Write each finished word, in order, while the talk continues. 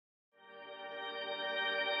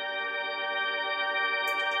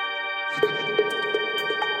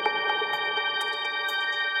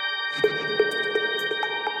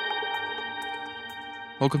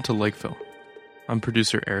Welcome to Lakeville. I'm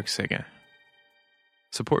producer Eric Seguin.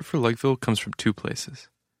 Support for Lakeville comes from two places: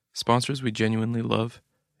 sponsors we genuinely love,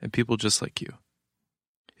 and people just like you.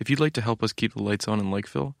 If you'd like to help us keep the lights on in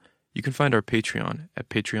Lakeville, you can find our Patreon at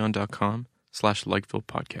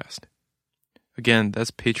patreon.com/LakevillePodcast. Again,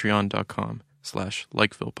 that's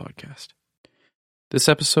patreon.com/LakevillePodcast. This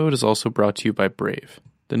episode is also brought to you by Brave,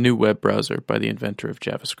 the new web browser by the inventor of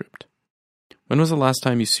JavaScript. When was the last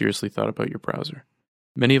time you seriously thought about your browser?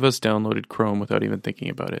 Many of us downloaded Chrome without even thinking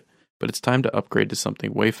about it, but it's time to upgrade to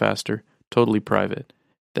something way faster, totally private,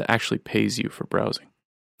 that actually pays you for browsing.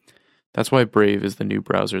 That's why Brave is the new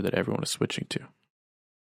browser that everyone is switching to.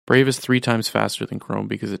 Brave is 3 times faster than Chrome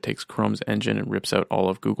because it takes Chrome's engine and rips out all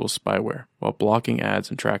of Google's spyware, while blocking ads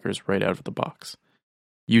and trackers right out of the box.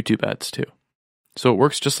 YouTube ads too. So it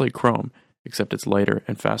works just like Chrome, except it's lighter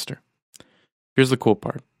and faster. Here's the cool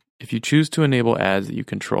part. If you choose to enable ads that you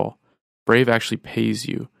control, Brave actually pays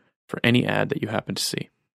you for any ad that you happen to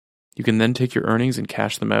see. You can then take your earnings and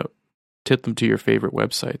cash them out, tip them to your favorite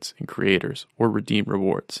websites and creators, or redeem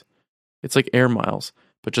rewards. It's like air miles,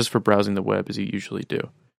 but just for browsing the web as you usually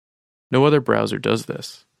do. No other browser does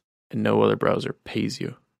this, and no other browser pays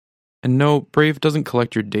you. And no, Brave doesn't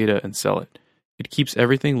collect your data and sell it. It keeps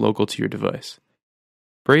everything local to your device.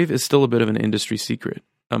 Brave is still a bit of an industry secret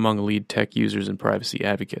among lead tech users and privacy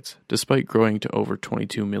advocates, despite growing to over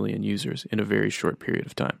 22 million users in a very short period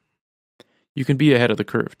of time. You can be ahead of the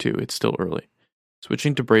curve too, it's still early.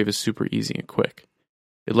 Switching to Brave is super easy and quick.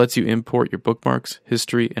 It lets you import your bookmarks,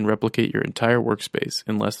 history, and replicate your entire workspace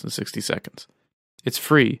in less than 60 seconds. It's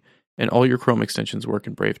free, and all your Chrome extensions work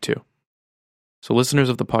in Brave too. So listeners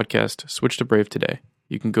of the podcast, switch to Brave today.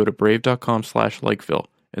 You can go to brave.com/Lakeville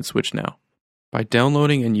and switch now. By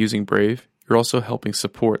downloading and using Brave, you're also helping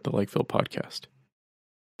support the Lakeville podcast.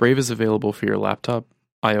 Brave is available for your laptop,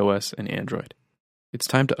 iOS, and Android. It's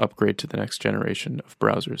time to upgrade to the next generation of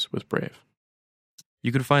browsers with Brave.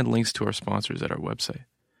 You can find links to our sponsors at our website,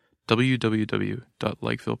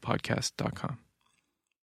 www.lakevillepodcast.com.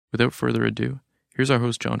 Without further ado, here's our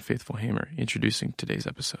host, John Faithful Hamer, introducing today's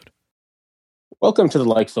episode. Welcome to the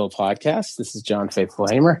Lakeville podcast. This is John Faithful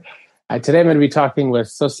Hamer. Today I'm going to be talking with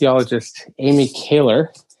sociologist Amy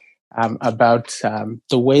Kaler about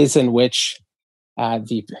the ways in which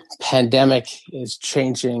the pandemic is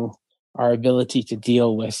changing our ability to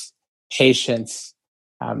deal with patience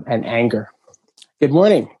and anger. Good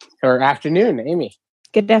morning or afternoon, Amy.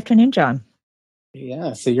 Good afternoon, John.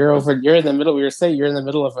 Yeah, so you're in the middle, you're in the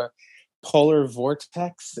middle of a polar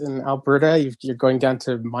vortex in Alberta. You're going down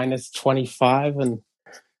to minus 25 and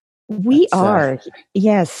we are,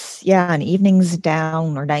 yes. Yeah. And evenings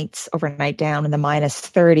down or nights overnight down in the minus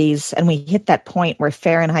 30s. And we hit that point where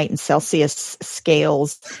Fahrenheit and Celsius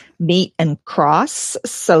scales meet and cross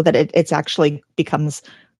so that it's actually becomes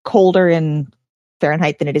colder in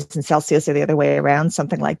Fahrenheit than it is in Celsius or the other way around,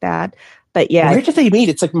 something like that. But yeah. Where do they meet?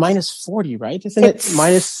 It's like minus 40, right? Isn't it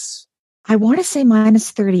minus? I want to say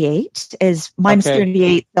minus 38 is minus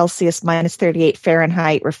 38 Celsius, minus 38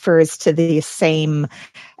 Fahrenheit refers to the same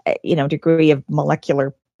degree of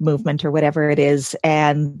molecular movement or whatever it is.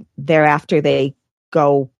 And thereafter they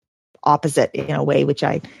go opposite in a way, which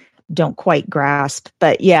I don't quite grasp.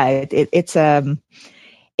 But yeah, it's a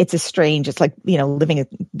strange, it's like, living at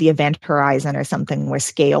the event horizon or something where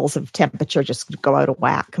scales of temperature just go out of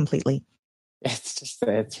whack completely.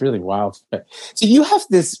 It's really wild. So you have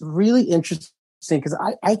this really interesting, because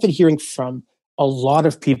I've been hearing from a lot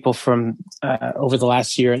of people from over the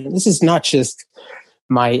last year, and this is not just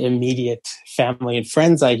my immediate family and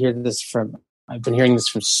friends. I've been hearing this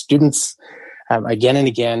from students again and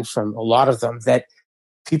again, from a lot of them, that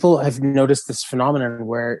people have noticed this phenomenon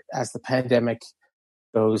where as the pandemic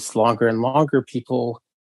goes longer and longer, people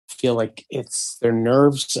feel like their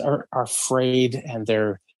nerves are frayed and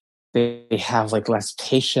they have like less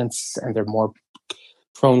patience and they're more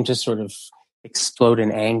prone to sort of explode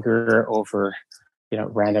in anger over,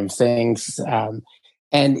 random things.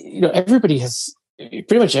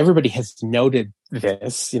 Pretty much everybody has noted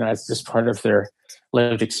this, as just part of their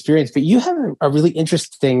lived experience. But you have a really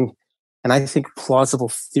interesting and I think plausible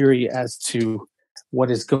theory as to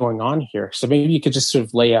what is going on here. So maybe you could just sort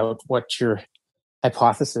of lay out what your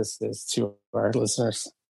hypothesis is to our listeners.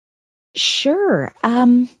 Sure.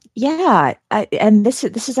 Yeah. And this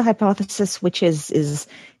is a hypothesis which is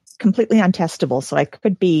completely untestable. So I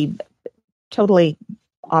could be totally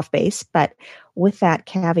off base, but with that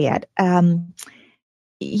caveat,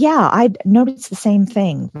 I noticed the same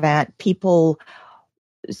thing, that people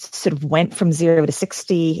sort of went from 0 to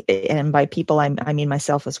 60, and by people I mean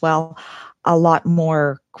myself as well, a lot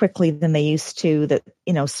more quickly than they used to. That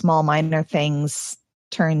small minor things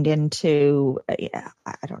turned into,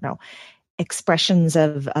 I don't know, expressions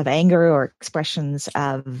of anger or expressions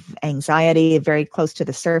of anxiety very close to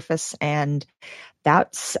the surface. And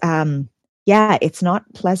that's, it's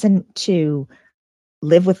not pleasant to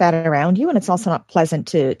live with that around you. And it's also not pleasant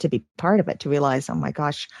to be part of it, to realize, oh my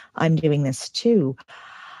gosh, I'm doing this too.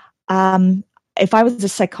 If I was a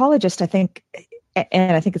psychologist, I think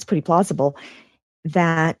it's pretty plausible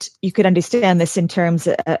that you could understand this in terms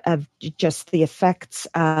of just the effects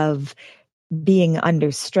of being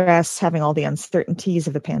under stress, having all the uncertainties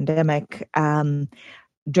of the pandemic,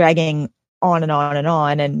 dragging on and on and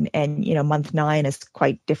on. And month 9 is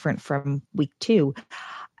quite different from week 2.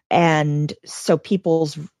 And so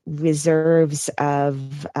people's reserves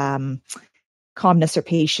of calmness or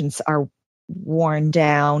patience are worn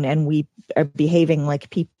down, and we are behaving like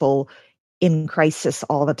people in crisis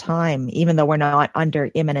all the time, even though we're not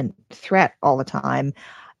under imminent threat all the time.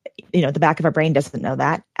 The back of our brain doesn't know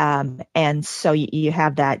that. And so you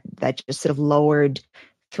have that just sort of lowered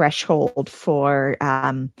threshold for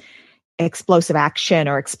explosive action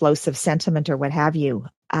or explosive sentiment or what have you.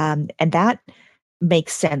 And that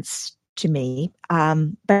makes sense to me.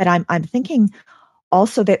 But I'm thinking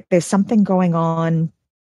also that there's something going on.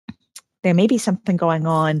 There may be something going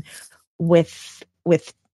on with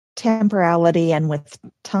temporality and with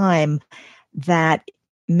time that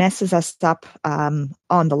messes us up on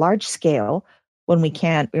the large scale when we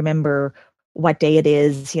can't remember what day it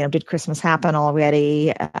is. Did Christmas happen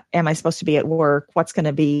already? Am I supposed to be at work? What's going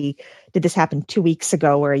to be? Did this happen 2 weeks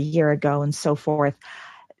ago or a year ago, and so forth?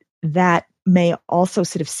 That may also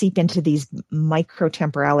sort of seep into these micro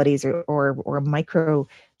temporalities or micro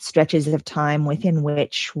stretches of time within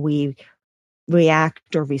which we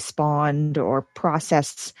react or respond or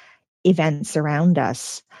process events around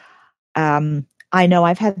us. I know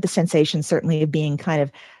I've had the sensation certainly of being kind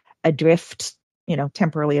of adrift,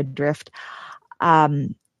 temporarily adrift,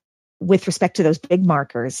 with respect to those big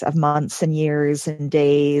markers of months and years and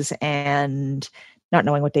days and not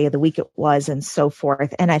knowing what day of the week it was and so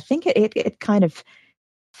forth. And I think it kind of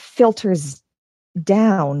filters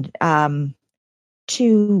down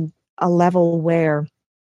to a level where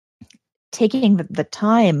taking the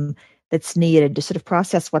time that's needed to sort of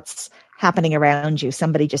process what's happening around you.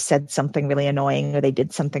 Somebody just said something really annoying, or they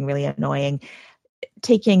did something really annoying.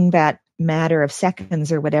 Taking that matter of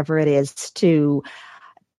seconds or whatever it is to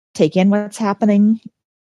take in what's happening,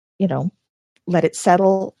 let it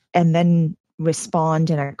settle, and then respond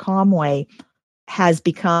in a calm way has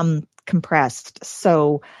become compressed.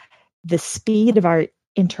 So the speed of our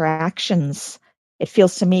interactions, it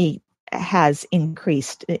feels to me, has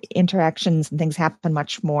increased. Interactions and things happen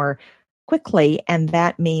much more quickly, and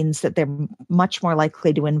that means that they're much more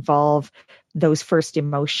likely to involve those first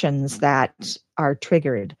emotions that are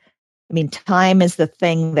triggered. I mean, time is the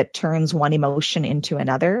thing that turns one emotion into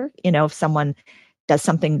another. If someone does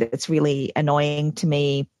something that's really annoying to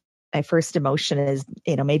me, my first emotion is,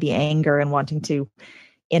 maybe anger and wanting to,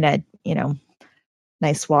 in a,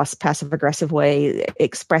 nice wasp passive aggressive way,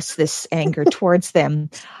 express this anger towards them.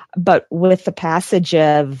 But with the passage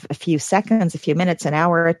of a few seconds, a few minutes, an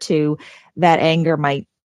hour or two, that anger might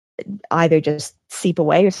either just seep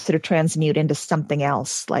away or sort of transmute into something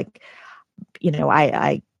else. Like,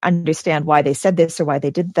 I understand why they said this or why they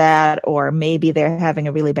did that, or maybe they're having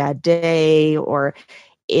a really bad day, or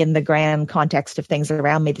in the grand context of things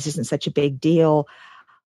around me, this isn't such a big deal.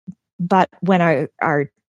 But when our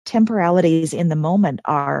temporalities in the moment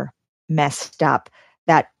are messed up,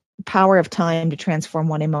 that power of time to transform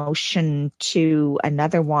one emotion to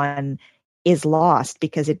another one is lost,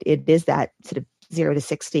 because it is that sort of 0 to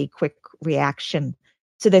 60 quick reaction.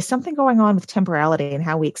 So there's something going on with temporality and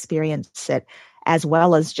how we experience it, as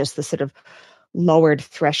well as just the sort of lowered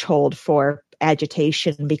threshold for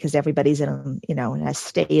agitation, because everybody's in a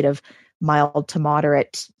state of mild to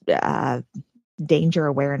moderate danger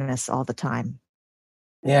awareness all the time.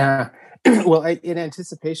 Yeah. Well, in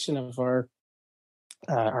anticipation of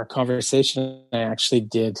our conversation, I actually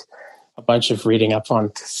did a bunch of reading up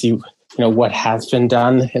on to see what has been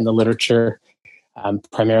done in the literature,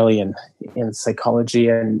 primarily in psychology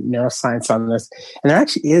and neuroscience on this. And there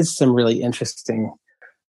actually is some really interesting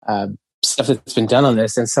stuff that's been done on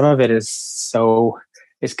this, and some of it is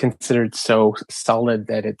considered so solid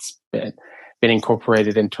that it's been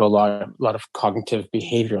incorporated into a lot of cognitive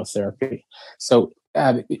behavioral therapy. So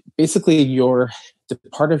basically, the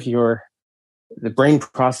brain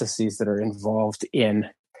processes that are involved in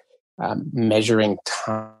measuring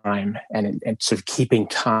time and sort of keeping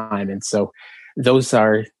time, and so those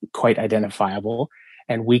are quite identifiable,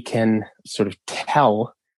 and we can sort of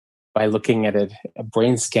tell by looking at a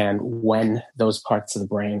brain scan when those parts of the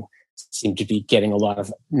brain seem to be getting a lot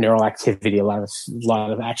of neural activity, a lot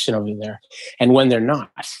of action over there, and when they're not.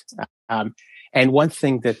 And one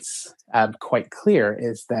thing that's quite clear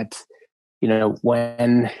is that,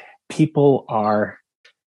 when people are,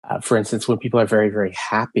 for instance, when people are very, very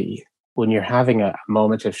happy, when you're having a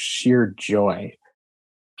moment of sheer joy,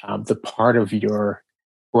 the part of your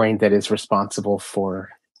brain that is responsible for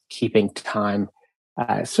keeping time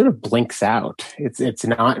sort of blinks out. It's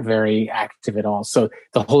not very active at all. So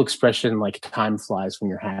the whole expression like time flies when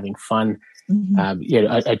you're having fun.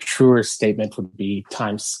 A truer statement would be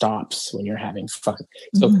time stops when you're having fun.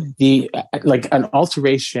 So the like an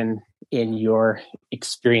alteration in your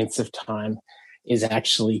experience of time is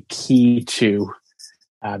actually key to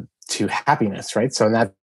happiness, right?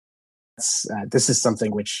 So this is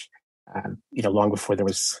something which long before there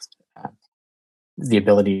was the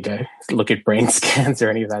ability to look at brain scans or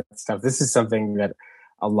any of that stuff. This is something that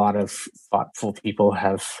a lot of thoughtful people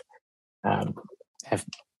have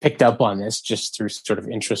picked up on this just through sort of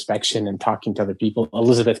introspection and talking to other people.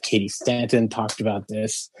 Elizabeth Cady Stanton talked about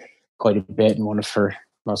this quite a bit in one of her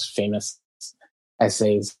most famous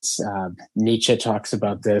essays. Nietzsche talks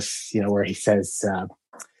about this, where he says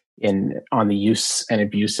on the use and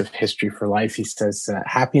abuse of history for life, he says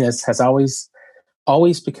happiness has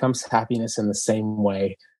always becomes happiness in the same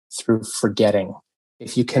way, through forgetting.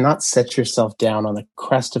 If you cannot set yourself down on the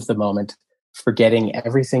crest of the moment, forgetting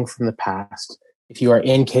everything from the past, if you are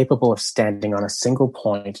incapable of standing on a single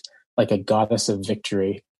point like a goddess of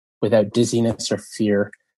victory without dizziness or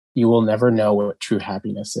fear, you will never know what true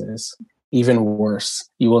happiness is. Even worse,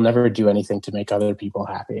 you will never do anything to make other people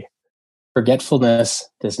happy. Forgetfulness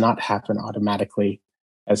does not happen automatically,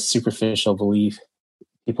 as superficial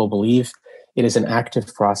people believe. It is an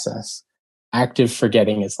active process. Active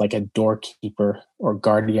forgetting is like a doorkeeper or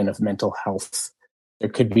guardian of mental health. There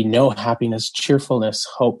could be no happiness, cheerfulness,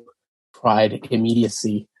 hope, pride,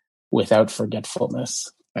 immediacy without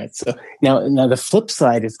forgetfulness. Right. So now the flip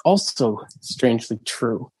side is also strangely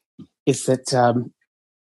true. Is that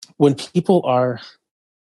when people are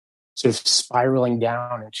sort of spiraling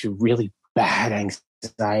down into really bad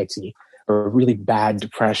anxiety or really bad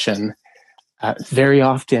depression, very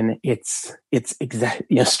often it's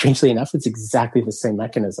exactly, strangely enough, it's exactly the same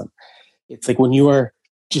mechanism. It's like when you are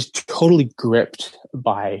just totally gripped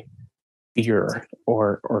by fear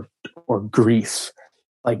or grief,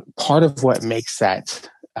 like part of what makes that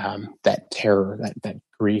terror, that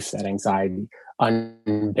grief, that anxiety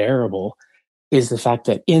unbearable is the fact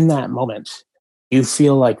that in that moment you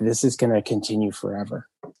feel like this is going to continue forever.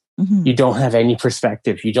 You don't have any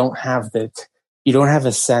perspective. You don't have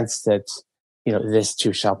a sense that this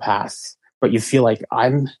too shall pass, but you feel like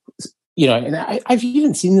and I've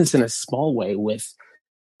even seen this in a small way with,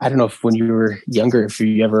 I don't know if when you were younger, if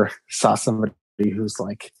you ever saw somebody who's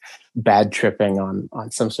like bad tripping on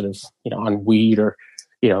some sort of, on weed or,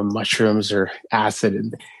 mushrooms or acid.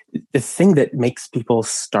 And the thing that makes people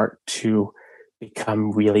start to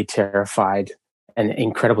become really terrified and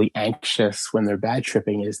incredibly anxious when they're bad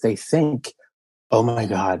tripping is they think, oh my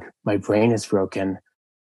God, my brain is broken.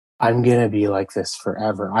 I'm going to be like this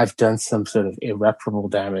forever. I've done some sort of irreparable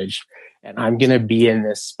damage and I'm going to be in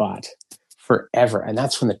this spot forever. And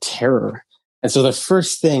that's when the terror. And so the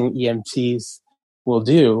first thing EMTs will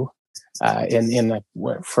do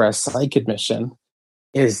for a psych admission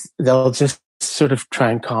is they'll just sort of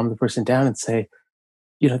try and calm the person down and say,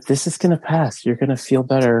 this is going to pass. You're going to feel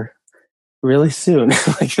better really soon.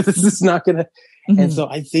 Like this is not going to. And so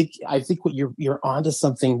I think what you're onto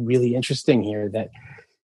something really interesting here, that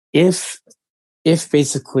if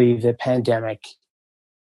basically the pandemic,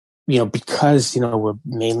 because, we're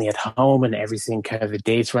mainly at home and everything kind of the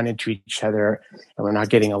days run into each other and we're not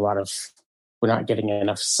getting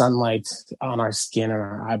enough sunlight on our skin and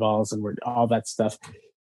our eyeballs and we're all that stuff.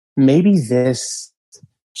 Maybe this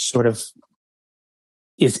sort of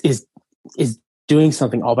is doing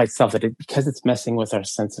something all by itself, because it's messing with our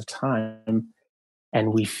sense of time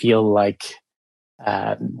and we feel like,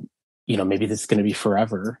 maybe this is going to be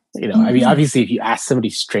forever. I mean, obviously if you ask somebody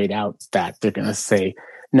straight out that, they're going to say,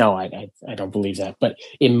 no, I don't believe that. But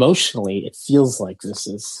emotionally, it feels like this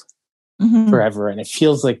is forever. And it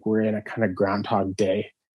feels like we're in a kind of Groundhog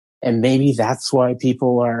Day. And maybe that's why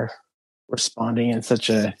people are responding with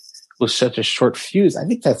such a short fuse. I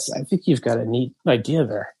think you've got a neat idea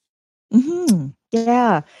there.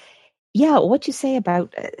 Yeah. Yeah. What you say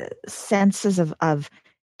about senses of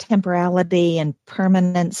temporality and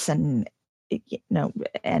permanence and,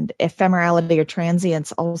 and ephemerality or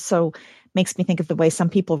transience also makes me think of the way some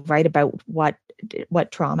people write about what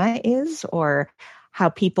trauma is, or how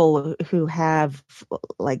people who have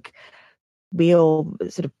like real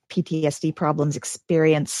sort of PTSD problems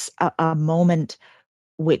experience a moment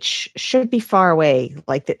which should be far away.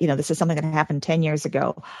 Like that, this is something that happened 10 years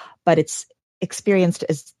ago, but it's experienced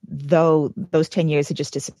as though those 10 years had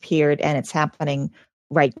just disappeared, and it's happening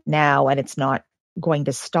right now, and it's not going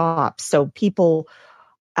to stop. So people,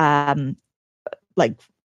 like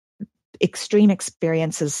extreme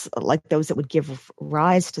experiences like those that would give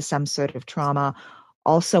rise to some sort of trauma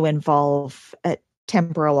also involve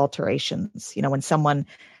temporal alterations. When someone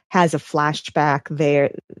has a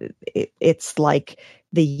flashback, it's like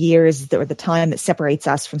the years or the time that separates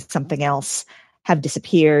us from something else have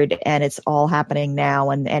disappeared, and it's all happening now,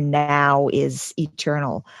 and now is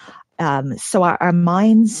eternal. So our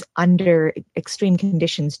minds under extreme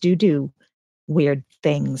conditions do weird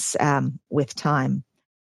things with time.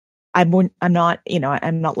 I'm not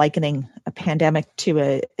likening a pandemic to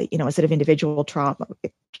a sort of individual trauma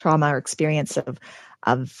or experience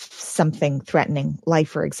of something threatening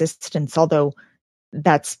life or existence, although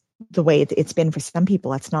that's the way it's been for some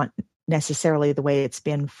people. That's not necessarily the way it's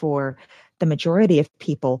been for the majority of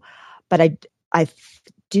people. But I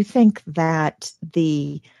do think that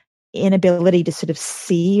the inability to sort of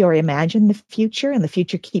see or imagine the future, and the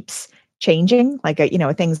future keeps changing. Like,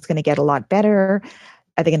 are things going to get a lot better?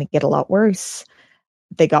 Are they going to get a lot worse?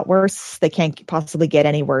 They got worse. They can't possibly get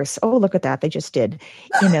any worse. Oh, look at that. They just did.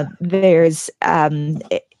 There's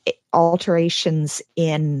alterations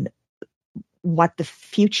in what the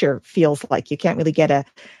future feels like. You can't really get a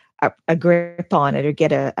grip on it or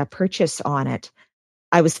get a purchase on it.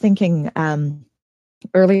 I was thinking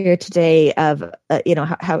earlier today of,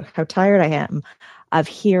 how tired I am of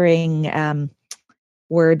hearing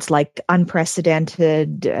words like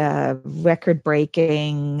unprecedented,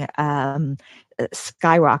 record-breaking,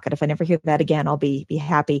 skyrocket. If I never hear that again, I'll be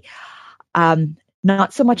happy.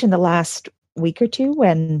 Not so much in the last week or two,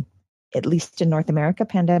 when, at least in North America,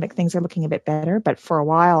 pandemic things are looking a bit better. But for a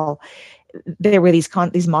while, there were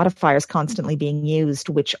these modifiers constantly being used,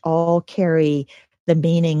 which all carry the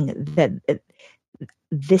meaning that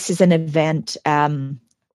this is an event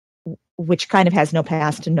which kind of has no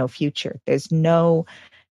past and no future. There's no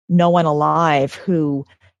one alive who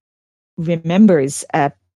remembers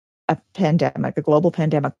a pandemic, a global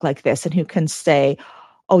pandemic like this, and who can say,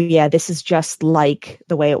 oh yeah, this is just like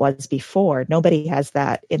the way it was before. Nobody has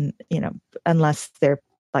that unless they're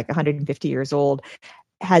like 150 years old,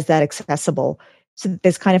 has that accessible. So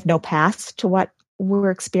there's kind of no past to what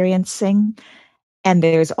we're experiencing. And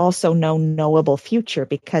there's also no knowable future,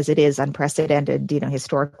 because it is unprecedented,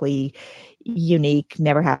 historically unique,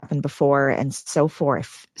 never happened before, and so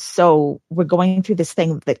forth. So we're going through this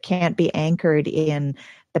thing that can't be anchored in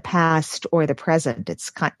the past or the present.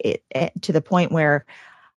 It's to the point where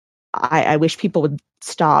I wish people would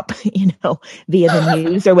stop, via the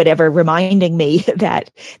news or whatever, reminding me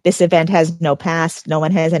that this event has no past. No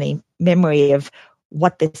one has any memory of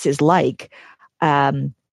what this is like.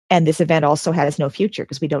 And this event also has no future,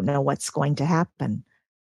 because we don't know what's going to happen.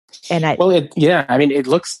 And it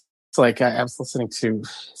looks like I was listening to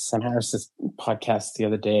Sam Harris's podcast the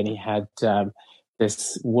other day, and he had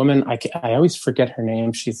this woman. I always forget her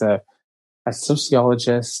name. She's a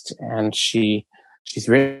sociologist, and she's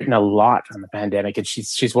written a lot on the pandemic, and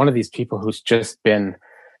she's one of these people who's just been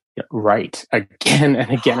right again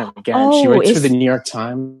and again and again. Oh, she writes for the New York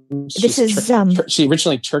Times. She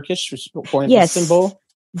originally Turkish. She was born in Istanbul.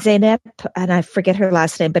 Zeynep, and I forget her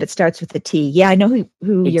last name, but it starts with a T. Yeah, I know who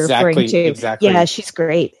you're referring to. Exactly. Yeah, she's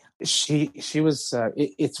great. She was.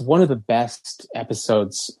 It's one of the best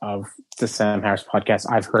episodes of the Sam Harris podcast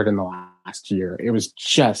I've heard in the last year. It was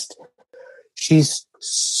just, she's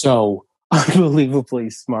so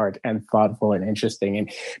unbelievably smart and thoughtful and interesting.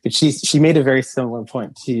 But she made a very similar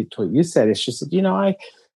point to what you said. It's just,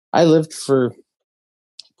 I lived for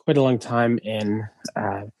quite a long time in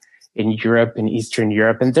Europe, in Eastern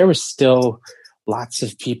Europe, and there were still lots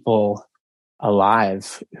of people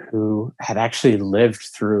alive who had actually lived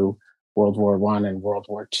through World War I and World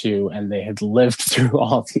War II, and they had lived through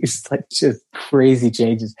all these just crazy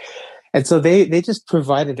changes. And so they just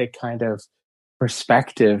provided a kind of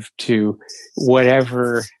perspective to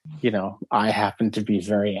whatever, I happen to be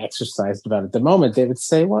very exercised about at the moment. They would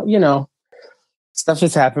say, well, stuff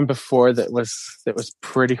has happened before that was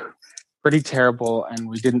pretty terrible, and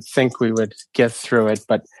we didn't think we would get through it,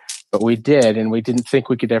 but we did, and we didn't think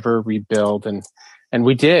we could ever rebuild, and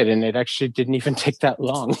we did, and it actually didn't even take that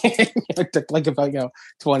long. It took about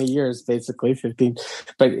 20 years, basically 15,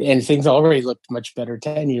 and things already looked much better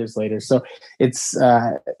 10 years later. So it's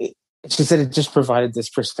she said it just provided this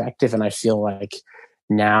perspective, and I feel like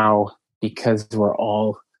now because we're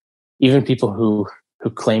all, even people who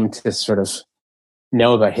claim to sort of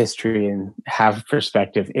know about history and have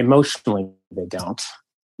perspective, emotionally they don't.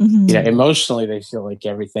 Emotionally they feel like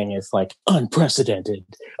everything is like unprecedented,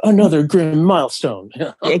 another grim milestone.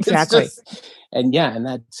 Exactly. And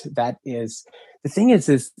that is the thing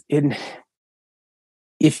is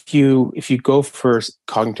if you go for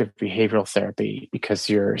cognitive behavioral therapy because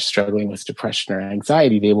you're struggling with depression or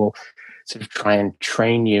anxiety, they will sort of try and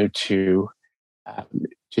train you to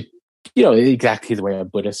exactly the way a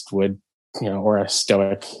Buddhist would, or a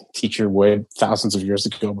Stoic teacher would thousands of years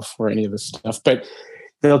ago before any of this stuff. But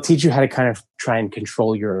they'll teach you how to kind of try and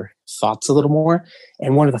control your thoughts a little more.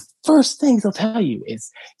 And one of the first things they'll tell you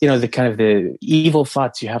is, the kind of the evil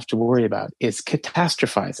thoughts you have to worry about is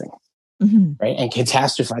catastrophizing. Right. And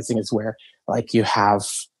catastrophizing is where like you have,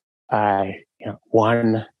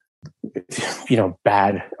 one,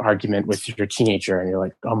 bad argument with your teenager and you're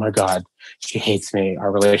like, oh my God, she hates me.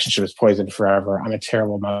 Our relationship is poisoned forever. I'm a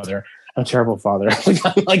terrible mother. I'm a terrible father.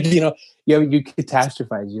 Like, you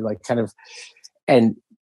catastrophize, you like kind of, and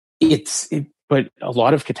but a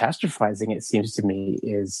lot of catastrophizing, it seems to me,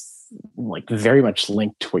 is like very much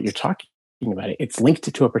linked to what you're talking about. It's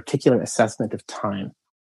linked to a particular assessment of time.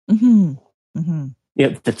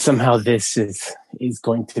 That somehow this is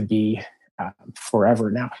going to be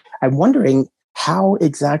forever. Now, I'm wondering how do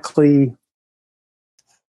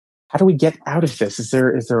we get out of this? Is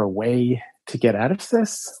there a way to get out of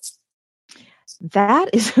this? That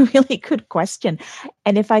is a really good question.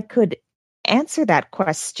 And if I could answer that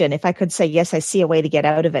question, if I could say, yes, I see a way to get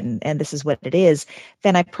out of it and this is what it is,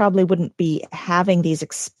 then I probably wouldn't be having these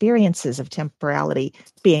experiences of temporality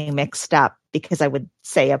being mixed up, because I would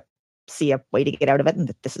see a way to get out of it and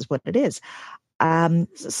that this is what it is.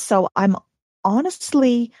 So I'm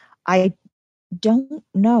honestly, I don't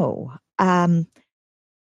know. I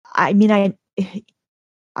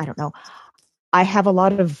don't know. I have a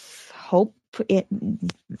lot of hope in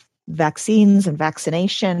vaccines and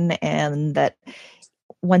vaccination, and that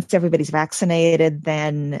once everybody's vaccinated,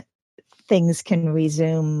 then things can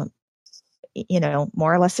resume,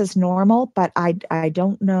 more or less as normal. But I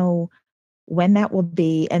don't know when that will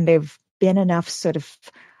be. And there've been enough sort of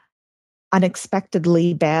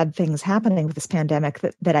unexpectedly bad things happening with this pandemic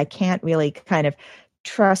that I can't really kind of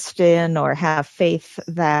trust in or have faith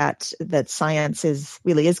that science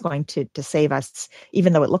really is going to save us,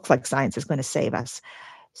 even though it looks like science is going to save us.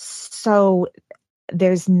 So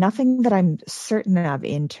there's nothing that I'm certain of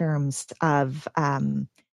in terms of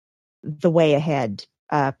the way ahead,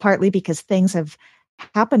 partly because things have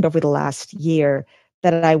happened over the last year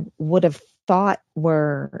that I would have thought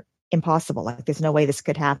were impossible. Like there's no way this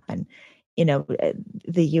could happen. The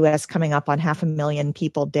U.S. coming up on 500,000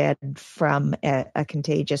 people dead from a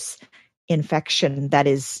contagious infection that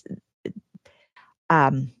is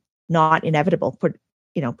not inevitable. Put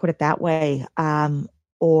it that way.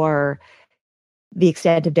 Or the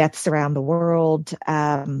extent of deaths around the world,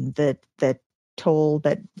 the toll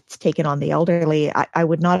that's taken on the elderly. I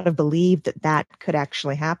would not have believed that could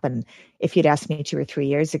actually happen if you'd asked me 2 or 3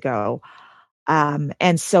 years ago.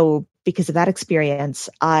 And so because of that experience,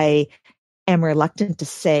 I am reluctant to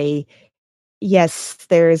say, yes,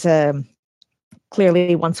 there's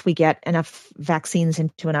clearly once we get enough vaccines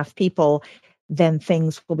into enough people, then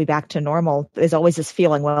things will be back to normal. There's always this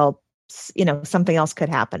feeling, well, something else could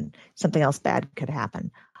happen. Something else bad could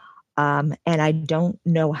happen. And I don't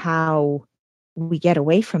know how we get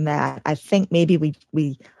away from that. I think maybe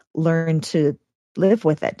we learn to live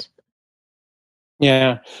with it.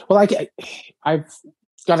 Yeah. Well, I've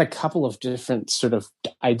got a couple of different sort of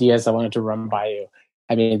ideas I wanted to run by you.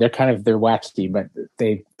 I mean, they're wacky, but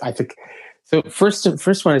I think, so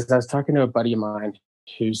first one is I was talking to a buddy of mine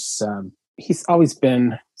who's, he's always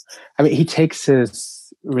been, he takes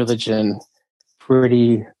his religion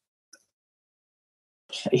pretty,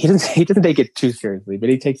 he doesn't take it too seriously, but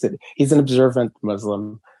he takes it, he's an observant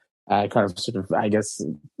Muslim, kind of sort of, I guess,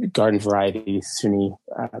 garden variety Sunni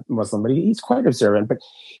Muslim, but he's quite observant. But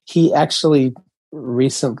he actually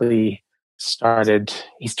recently started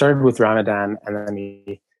with Ramadan, and then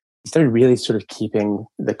he started really sort of keeping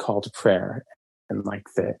the call to prayer and like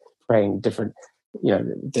the praying different,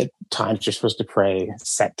 the times you're supposed to pray,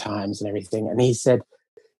 set times and everything. And he said,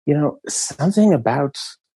 something about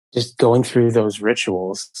just going through those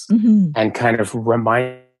rituals and kind of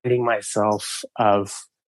reminding myself of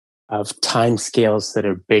time scales that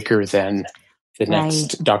are bigger than the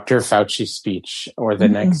next Dr. Fauci speech or the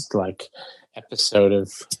next like episode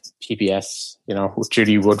of PBS, with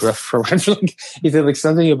Judy Woodruff or whatever. He said like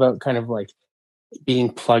something about kind of like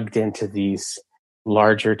being plugged into these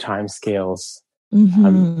larger time scales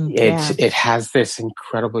It has this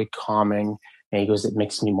incredibly calming, and he goes, it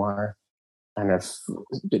makes me more kind of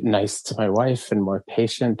nice to my wife and more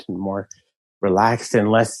patient and more relaxed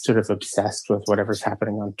and less sort of obsessed with whatever's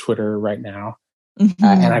happening on Twitter right now.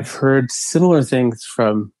 And I've heard similar things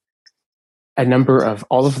from a number of,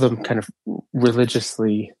 all of them kind of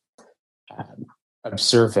religiously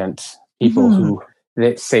observant people who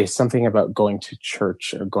that say something about going to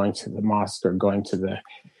church or going to the mosque or going to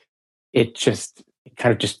it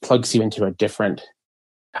kind of just plugs you into a different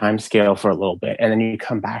time scale for a little bit. And then you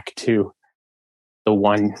come back to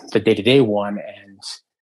the day-to-day one, and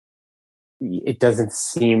it doesn't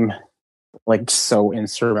seem like so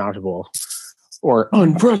insurmountable or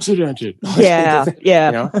unprecedented. Yeah.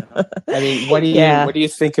 You know? I mean, what do you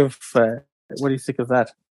think of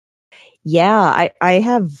that? Yeah, I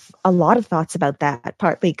have a lot of thoughts about that,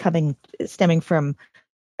 partly stemming from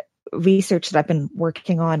research that I've been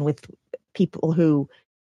working on with people who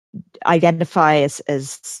identify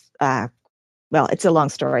as well, it's a long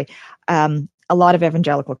story. A lot of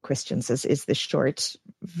evangelical Christians is the short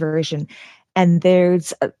version. And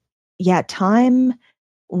there's, time,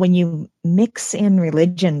 when you mix in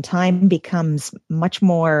religion, time becomes much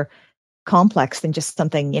more complex than just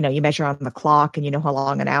something, you measure on the clock and you know how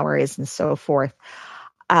long an hour is and so forth.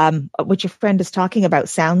 What your friend is talking about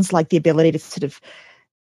sounds like the ability to sort of,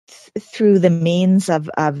 through the means of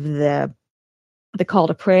the call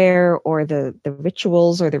to prayer or the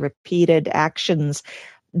rituals or the repeated actions,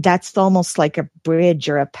 that's almost like a bridge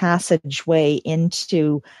or a passageway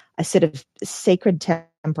into a sort of sacred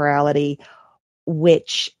temporality,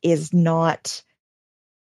 which is not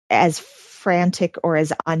as frantic or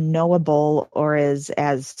as unknowable or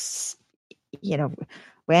as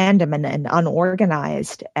random and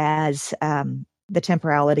unorganized as the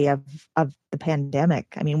temporality of the pandemic.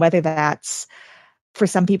 I mean, whether that's, for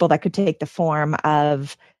some people, that could take the form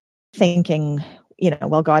of thinking,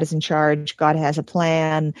 well, God is in charge, God has a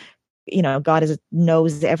plan, God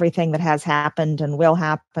knows everything that has happened and will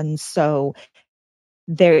happen. So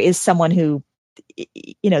there is someone who,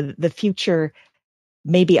 the future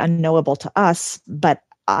may be unknowable to us, but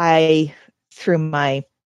I, through my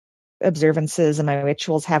observances and my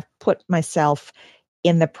rituals, have put myself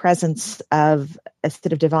in the presence of a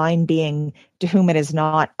sort of divine being to whom it is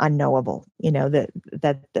not unknowable.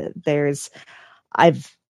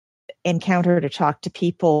 I've encountered or talked to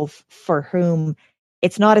people for whom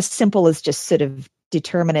it's not as simple as just sort of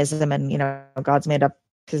determinism and, God's made up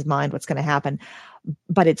his mind what's going to happen,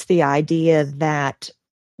 but it's the idea that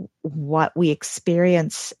what we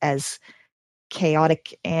experience as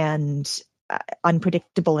chaotic and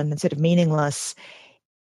unpredictable and sort of meaningless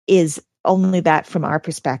is only that from our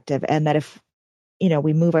perspective, and that if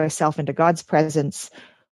we move ourselves into God's presence,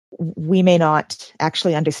 we may not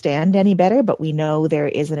actually understand any better, but we know there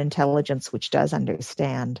is an intelligence which does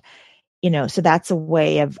understand. So that's a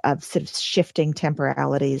way of sort of shifting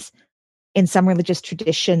temporalities. In some religious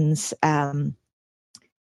traditions, the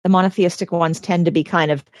monotheistic ones tend to be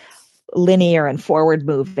kind of linear and forward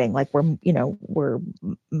moving, like we're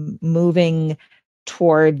moving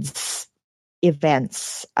towards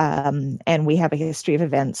events, and we have a history of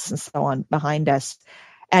events and so on behind us.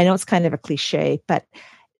 And I know it's kind of a cliche, but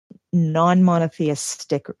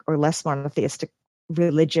non-monotheistic or less monotheistic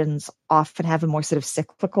religions often have a more sort of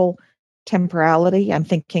cyclical temporality. I'm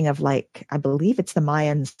thinking of, like, I believe it's the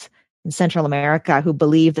Mayans in Central America who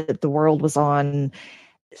believed that the world was on,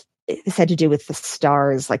 it's had to do with the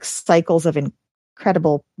stars, like cycles of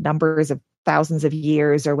incredible numbers of thousands of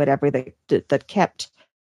years or whatever that kept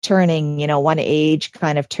turning. One age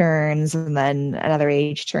kind of turns and then another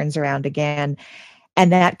age turns around again.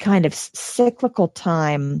 And that kind of cyclical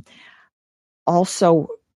time also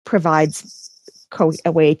provides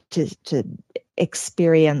a way to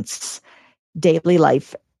experience daily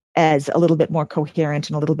life as a little bit more coherent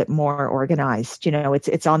and a little bit more organized.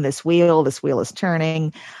 It's on this wheel is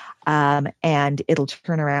turning, and it'll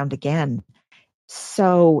turn around again.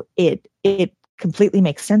 So it completely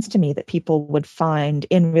makes sense to me that people would find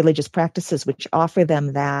in religious practices which offer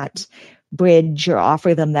them that bridge or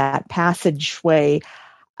offer them that passageway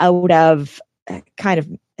out of kind of,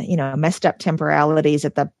 messed up temporalities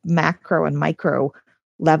at the macro and micro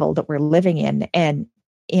level that we're living in, and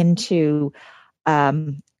into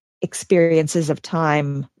experiences of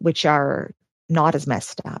time which are not as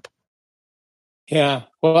messed up. Yeah.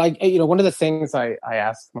 Well, one of the things I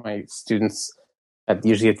ask my students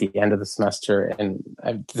usually at the end of the semester, and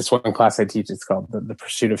this one class I teach, it's called the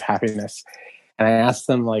Pursuit of Happiness. And I ask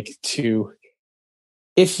them,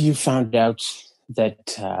 if you found out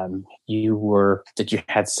that you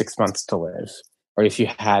had 6 months to live, or if you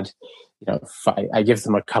had if I give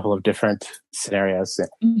them a couple of different scenarios,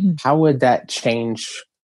 Mm-hmm. how would that change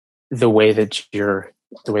the way that you're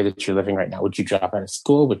living right now? Would you drop out of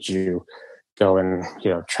school? Would you go and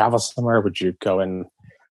travel somewhere? Would you go and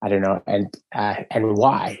I don't know, and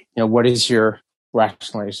why? What is your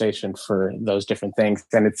rationalization for those different things?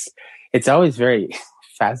 And it's always very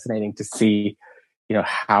fascinating to see,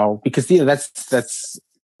 how, because that's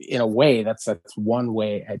in a way that's one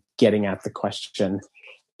way at getting at the question.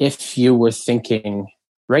 If you were thinking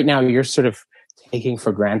right now, you're sort of taking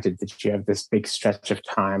for granted that you have this big stretch of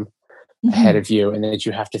time ahead of you, and that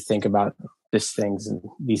you have to think about these things and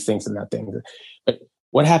that thing. But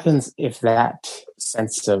what happens if that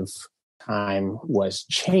sense of time was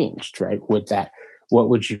changed, right? What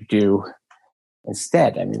would you do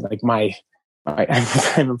instead? I mean, like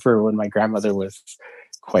I remember when my grandmother was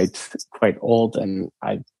quite old, and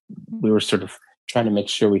we were sort of trying to make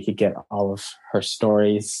sure we could get all of her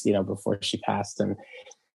stories, before she passed. And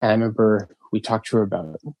I remember we talked to her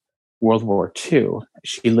about World War II.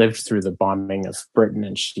 She lived through the bombing of Britain,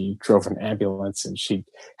 and she drove an ambulance, and she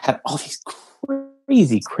had all these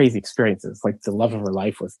crazy experiences. Like the love of her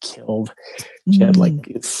life was killed. She had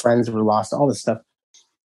friends were lost, all this stuff.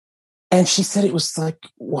 And she said it was like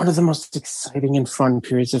one of the most exciting and fun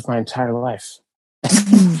periods of my entire life.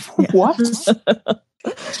 What?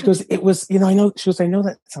 She goes, it was, I know, she goes, I know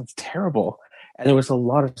that sounds terrible. And there was a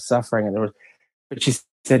lot of suffering, but she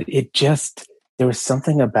said there was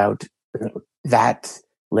something about that,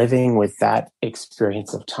 living with that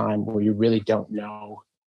experience of time where you really don't know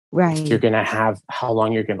if you're going to have, how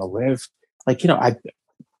long you're going to live. Like,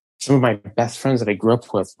 some of my best friends that I grew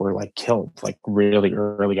up with were like killed like really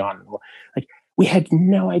early on. Like we had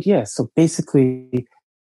no idea. So basically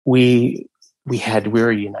we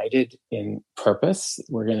were united in purpose.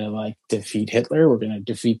 We're going to like defeat Hitler. We're going to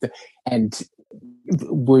defeat and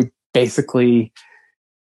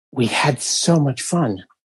we had so much fun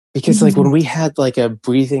because like when we had like a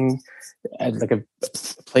breathing, like a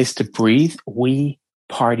place to breathe, we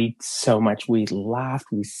partied so much. We laughed,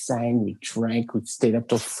 we sang, we drank, we stayed up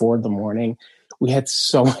till 4 a.m. We had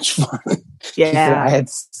so much fun. Yeah. She said, I had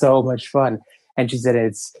so much fun. And she said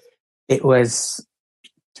it was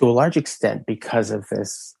to a large extent because of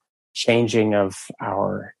this changing of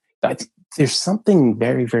there's something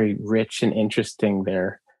very, very rich and interesting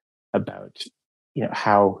there about,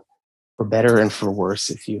 how for better and for worse,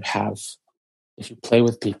 if you play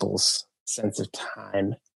with people's sense of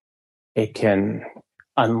time, it can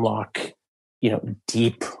unlock,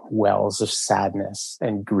 deep wells of sadness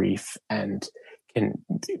and grief, and can,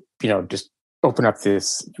 just open up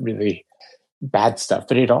this really bad stuff.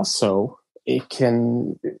 But it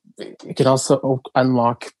can also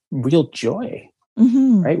unlock real joy,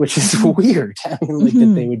 right? Which is weird. I mean, like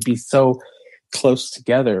that they would be so close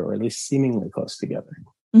together, or at least seemingly close together.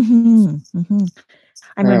 I'm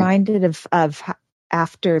reminded of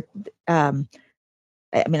after,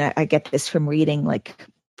 I get this from reading like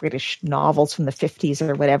British novels from the 50s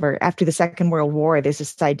or whatever. After the Second World War, there's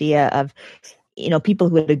this idea of, people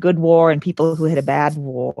who had a good war and people who had a bad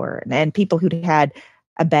war. And people who'd had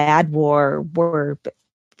a bad war were,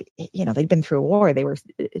 they'd been through a war. They were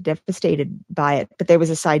devastated by it. But there was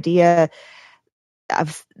this idea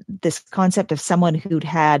of this concept of someone who'd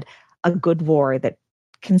had a good war that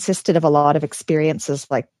consisted of a lot of experiences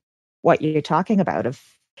like what you're talking about, of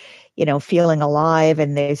feeling alive,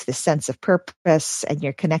 and there's this sense of purpose, and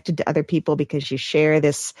you're connected to other people because you share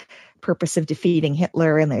this purpose of defeating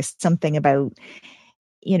Hitler, and there's something about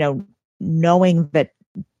knowing that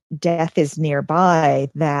death is nearby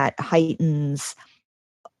that heightens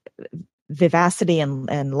vivacity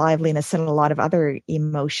and liveliness and a lot of other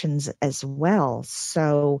emotions as well.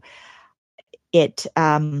 So it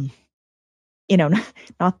not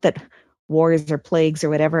that wars or plagues or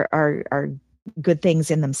whatever are good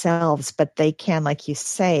things in themselves, but they can, like you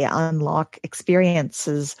say, unlock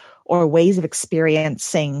experiences or ways of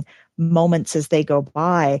experiencing moments as they go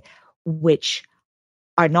by, which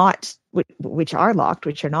are not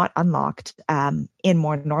unlocked in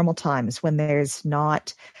more normal times, when there's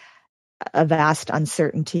not a vast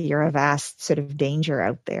uncertainty or a vast sort of danger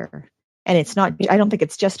out there. And it's not, I don't think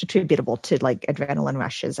it's just attributable to like adrenaline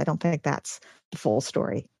rushes. I don't think that's the full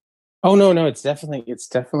story. Oh, no, it's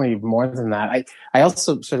definitely more than that. I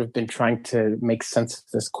also sort of been trying to make sense of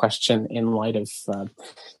this question in light of,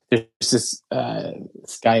 there's this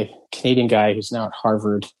Canadian guy who's now at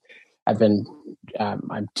Harvard.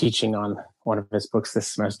 I'm teaching on one of his books this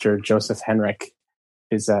semester. Joseph Henrich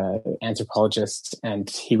is an anthropologist, and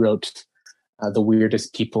he wrote The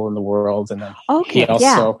Weirdest People in the World. And then he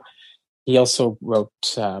also wrote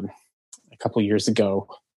a couple years ago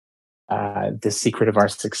The Secret of Our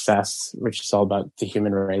Success, which is all about the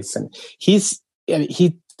human race. And he's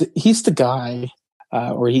the guy,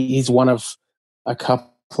 he's one of a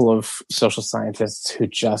couple of social scientists who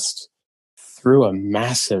just threw a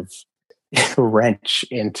massive wrench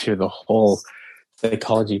into the whole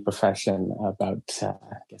psychology profession about, I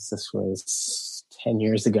guess this was 10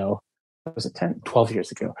 years ago. Was it 10? 12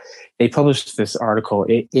 years ago. They published this article.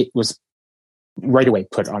 It was right away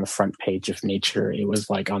put on the front page of Nature. It was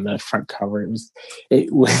like on the front cover.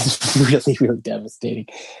 It was really, really devastating.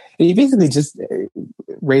 And he basically just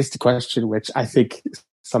raised the question, which I think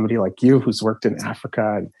somebody like you who's worked in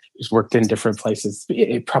Africa and who's worked in different places,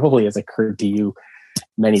 it probably has occurred to you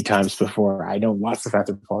many times before. I know lots of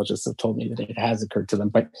anthropologists have told me that it has occurred to them,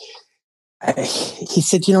 but he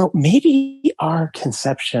said, maybe our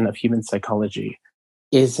conception of human psychology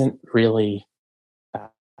isn't really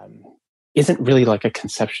like a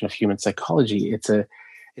conception of human psychology. It's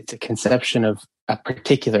a conception of a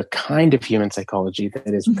particular kind of human psychology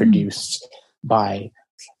that is produced by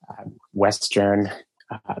Western,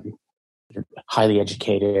 highly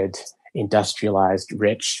educated, industrialized,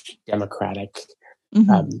 rich, democratic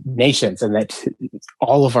nations, and that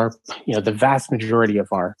all of our, the vast majority of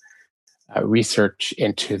our research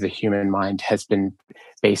into the human mind has been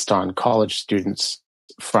based on college students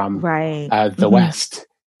from the West.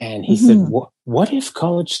 And he said, what if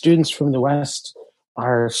college students from the West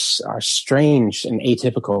are strange and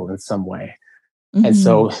atypical in some way? And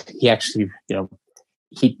so he actually,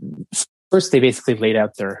 first they basically laid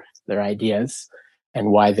out their ideas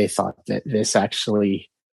and why they thought that this actually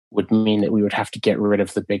would mean that we would have to get rid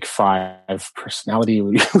of the big five personality.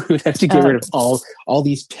 We would have to get rid of all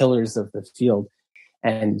these pillars of the field.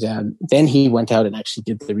 And then he went out and actually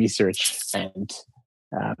did the research, and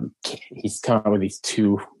he's come up with these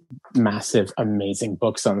two massive, amazing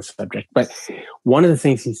books on the subject. But one of the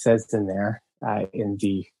things he says in there, in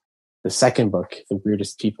the second book, The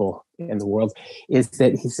Weirdest People in the World, is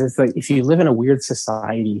that he says that if you live in a weird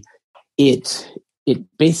society, it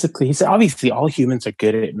basically, he said, obviously all humans are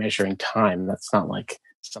good at measuring time. That's not like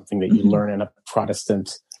something that you learn in a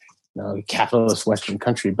Protestant, capitalist Western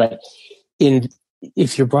country. But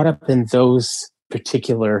if you're brought up in those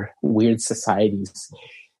particular weird societies,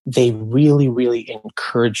 they really, really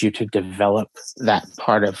encourage you to develop that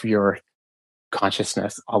part of your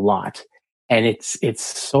consciousness a lot. And it's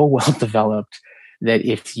so well developed that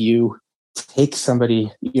if you take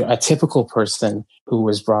somebody, a typical person who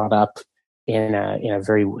was brought up in a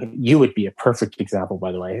very, you would be a perfect example,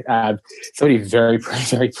 by the way. Somebody very,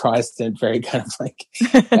 very Protestant, very kind of like,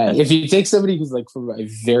 if you take somebody who's like from a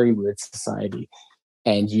very weird society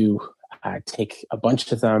and you take a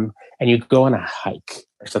bunch of them and you go on a hike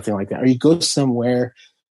or something like that, or you go somewhere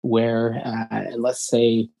where, let's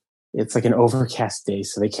say it's like an overcast day,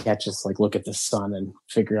 so they can't just like look at the sun and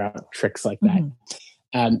figure out tricks like that.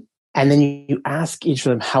 And then you ask each of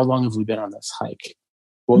them, how long have we been on this hike?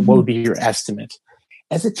 What would be your estimate?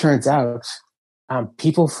 As it turns out,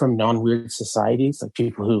 people from non-weird societies, like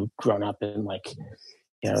people who've grown up in like,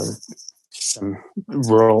 some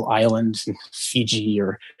rural island in Fiji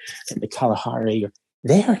or in the Kalahari,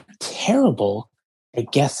 they are terrible at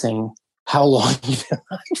guessing how long you've been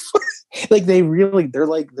alive for. Like they're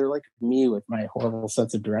like me with my horrible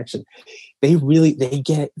sense of direction.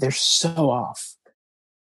 They're so off.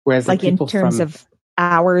 Whereas like in terms of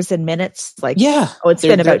hours and minutes, like, it's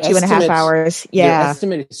been about 2.5 hours. Their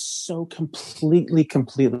estimate is so completely,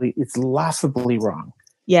 it's laughably wrong.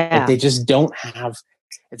 Like they just don't have.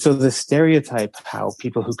 And so the stereotype, how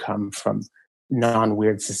people who come from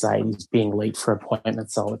non-weird societies being late for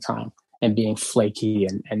appointments all the time and being flaky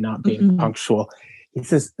and not being punctual, he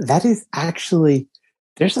says that is actually,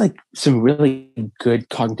 there's like some really good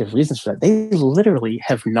cognitive reasons for that. They literally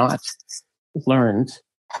have not learned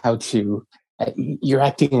how to, you're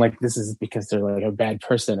acting like this is because they're like a bad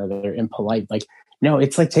person or they're impolite. Like, no,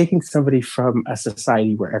 it's like taking somebody from a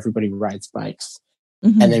society where everybody rides bikes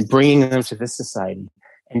and then bringing them to this society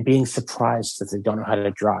and being surprised that they don't know how to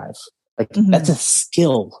drive. Like that's a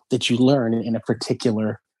skill that you learn in a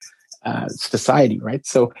particular society, right?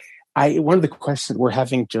 So one of the questions, we're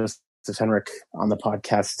having Joseph Henrik on the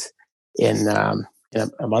podcast in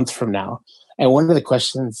a month from now. And one of the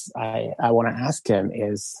questions I want to ask him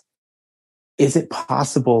is it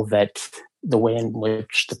possible that the way in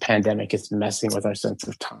which the pandemic is messing with our sense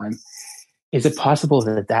of time, is it possible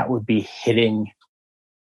that would be hitting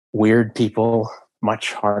weird people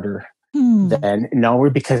much harder than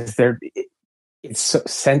non-weird, because it's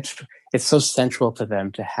so central to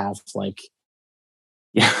them to have like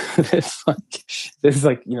Yeah, it's like,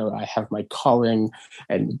 I have my calling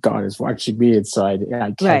and God is watching me. And so I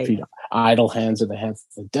can't Right. be idle hands in the hands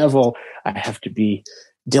of the devil. I have to be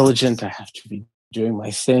diligent. I have to be doing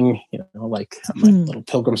my thing, like my little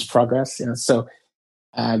pilgrim's progress. So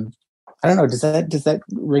I don't know. Does that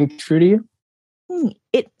ring true to you?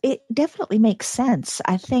 It definitely makes sense.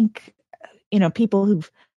 I think, people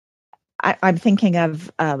I'm thinking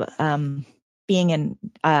of being in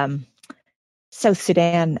South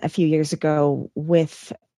Sudan a few years ago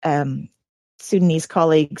with Sudanese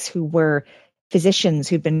colleagues who were physicians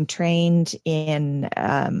who'd been trained in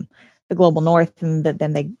the global north, and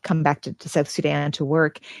then they come back to South Sudan to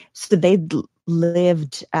work. So they'd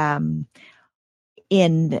lived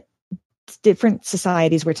in different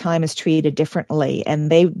societies where time is treated differently, and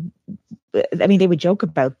they would joke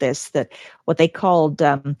about this, that what they called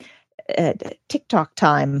TikTok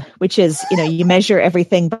time, which is, you measure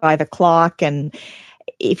everything by the clock, and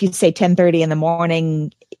if you say 10:30 in the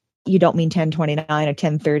morning, you don't mean 10:29 or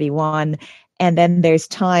 10:31. And then there's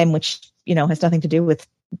time, which, has nothing to do with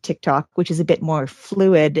TikTok, which is a bit more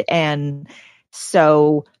fluid. And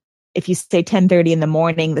so if you say 10:30 in the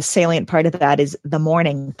morning, the salient part of that is the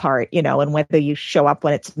morning part, and whether you show up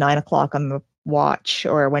when it's 9 o'clock on the watch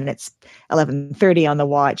or when it's 11:30 on the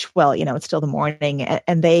watch, well, it's still the morning.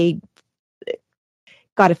 And they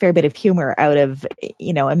got a fair bit of humor out of,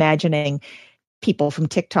 imagining people from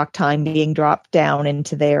TikTok time being dropped down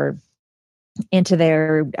into their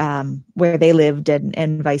where they lived,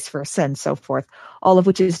 and vice versa and so forth. All of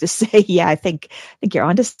which is to say, yeah, I think you're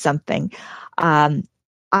onto something.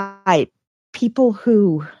 I People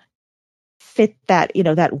who fit that,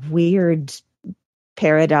 that weird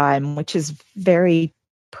paradigm, which is very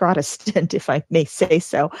Protestant, if I may say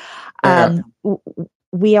so.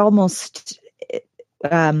 We almost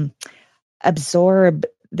absorb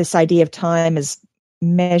this idea of time as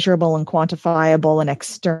measurable and quantifiable and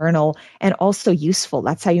external and also useful.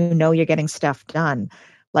 That's how you know you're getting stuff done.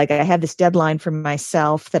 Like, I have this deadline for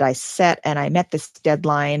myself that I set, and I met this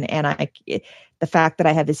deadline, and the fact that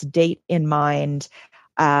I have this date in mind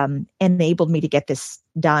enabled me to get this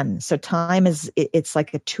done. So time it's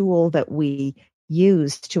like a tool that we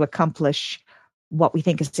use to accomplish what we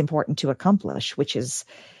think is important to accomplish, which is,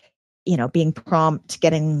 being prompt,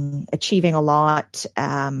 achieving a lot,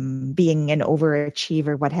 being an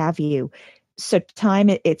overachiever, what have you. So time,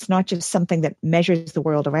 it's not just something that measures the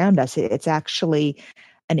world around us. It's actually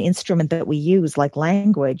an instrument that we use, like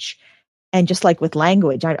language. And just like with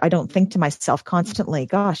language, I don't think to myself constantly,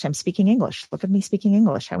 gosh, I'm speaking English. Look at me speaking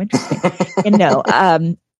English. How interesting.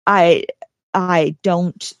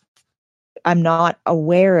 I'm not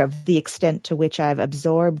aware of the extent to which I've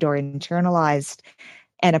absorbed or internalized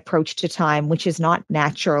an approach to time, which is not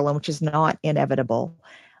natural and which is not inevitable.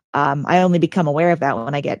 I only become aware of that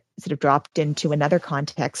when I get sort of dropped into another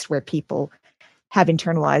context where people have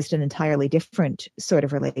internalized an entirely different sort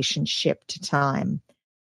of relationship to time.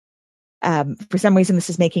 For some reason, this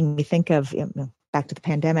is making me think of, back to the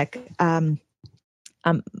pandemic, a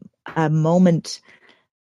moment.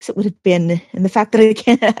 So it would have been, and the fact that I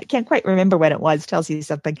can't quite remember when it was tells you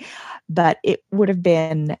something, but it would have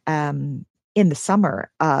been in the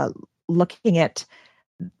summer, looking at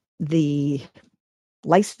the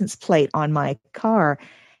license plate on my car.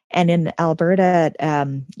 And in Alberta,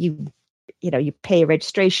 you pay a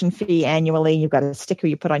registration fee annually. You've got a sticker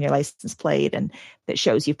you put on your license plate, and that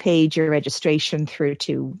shows you paid your registration through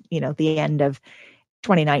to, the end of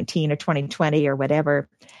 2019 or 2020 or whatever.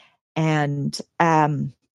 And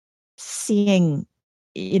seeing,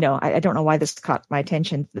 I don't know why this caught my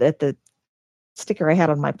attention, that the sticker I had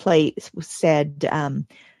on my plate said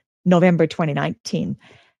November 2019.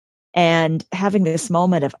 And having this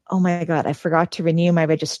moment of, oh my God, I forgot to renew my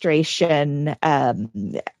registration.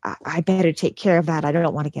 I better take care of that. I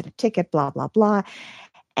don't want to get a ticket, blah, blah, blah.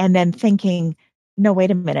 And then thinking, no, wait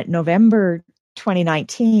a minute. November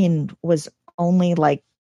 2019 was only like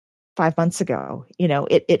 5 months ago.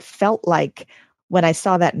 It felt like when I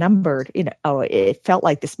saw that number, it felt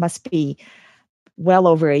like this must be well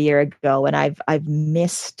over a year ago, and I've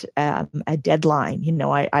missed a deadline.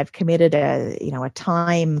 I've committed a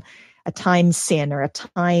time sin or a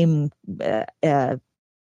time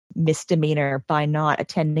misdemeanor by not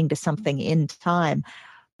attending to something in time.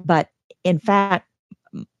 But in fact,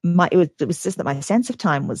 it was just that my sense of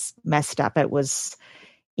time was messed up. It was,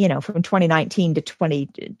 from 2019 to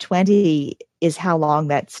 2020 is how long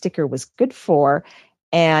that sticker was good for,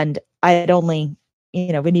 and I had only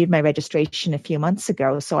renewed my registration a few months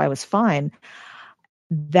ago, so I was fine.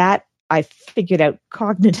 That I figured out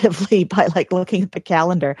cognitively by like looking at the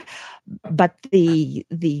calendar. But the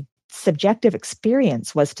subjective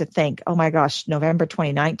experience was to think, oh my gosh, November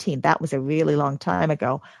 2019, that was a really long time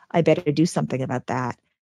ago. I better do something about that.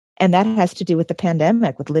 And that has to do with the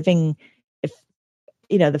pandemic, with living, if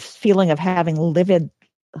the feeling of having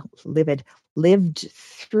lived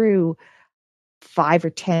through 5 or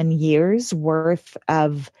 10 years worth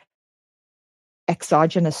of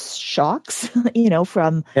exogenous shocks,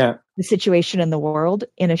 from the situation in the world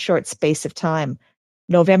in a short space of time.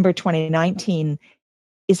 November 2019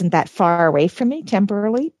 isn't that far away from me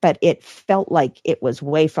temporarily, but it felt like it was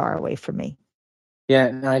way far away from me. Yeah,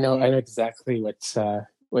 I know exactly what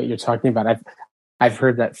you're talking about. I've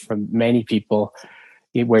heard that from many people,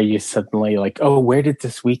 where you suddenly like, oh, where did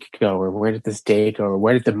this week go, or where did this day go, or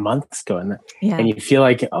where did the months go, and you feel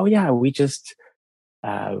like, oh yeah, we just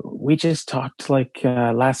talked like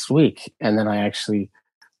last week, and then I actually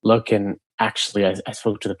look, and actually I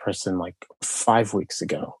spoke to the person like 5 weeks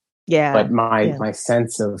ago. Yeah. But my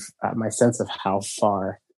sense of how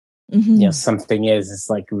far something is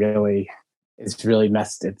like really, it's really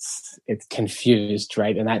messed. It's confused,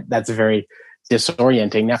 right? And that's very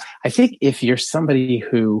disorienting. Now, I think if you're somebody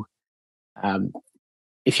who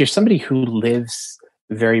lives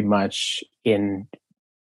very much in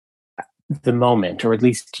the moment, or at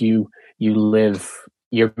least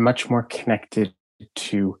you're much more connected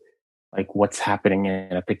to like what's happening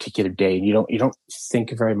in a particular day. You don't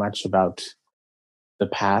think very much about the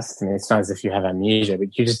past. I mean, it's not as if you have amnesia,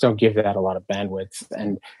 but you just don't give that a lot of bandwidth,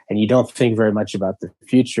 and you don't think very much about the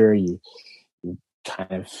future. You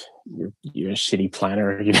kind of, you're a shitty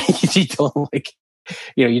planner. You don't like,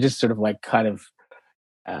 you just sort of like kind of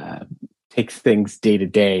take things day to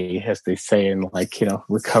day, as they say in like,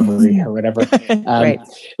 recovery or whatever. Right.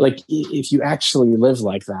 Like if you actually live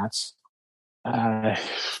like that,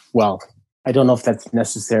 well, I don't know if that's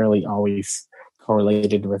necessarily always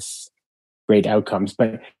correlated with great outcomes,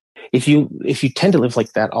 but if you tend to live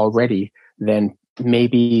like that already, then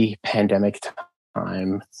maybe pandemic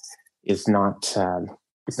time is not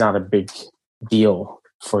a big deal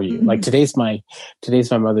for you. Mm-hmm. Like today's my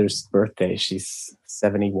mother's birthday. She's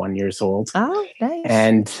 71 years old. Oh, nice.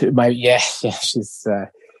 And she's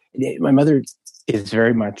my mother is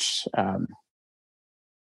very much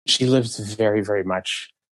she lives very, very much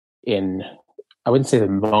in, I wouldn't say the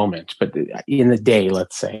moment, but in the day,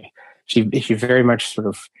 let's say. She very much sort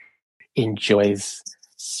of enjoys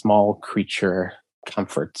small creature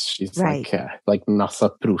comforts. She's right. like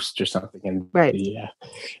Marcel Proust or something. And right.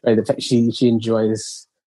 She enjoys,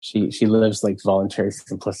 she lives like voluntary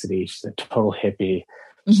simplicity. She's a total hippie.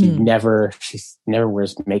 Mm-hmm. She never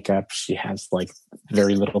wears makeup. She has like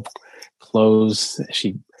very little clothes.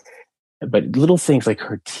 But little things like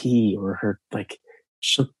her tea or her, like,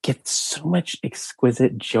 she'll get so much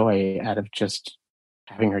exquisite joy out of just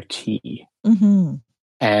having her tea. Mm-hmm.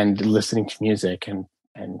 And listening to music and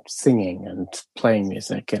singing and playing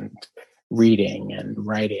music and reading and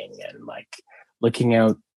writing and like looking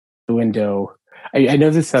out the window. I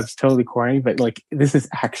know this sounds totally corny, but like this is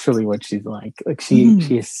actually what she's like. Like she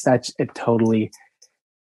is such a totally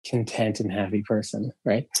content and happy person,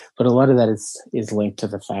 right? But a lot of that is linked to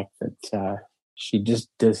the fact that she just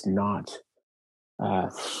does not.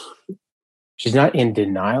 She's not in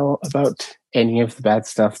denial about any of the bad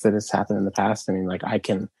stuff that has happened in the past. I mean, like I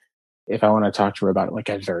can, if I want to talk to her about like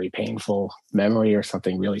a very painful memory or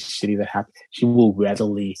something really shitty that happened, she will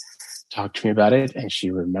readily talk to me about it, and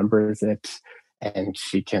she remembers it, and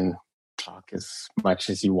she can talk as much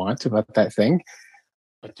as you want about that thing.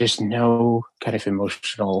 But there's no kind of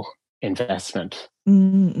emotional investment.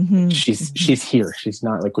 Mm-hmm. She's here. She's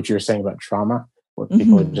not like what you were saying about trauma, where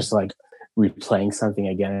people are just like replaying something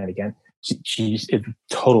again and again. She's the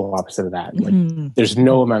total opposite of that. Like there's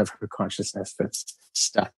no amount of her consciousness that's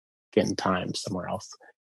stuck in time somewhere else,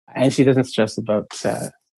 and she doesn't stress about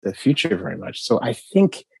the future very much. So I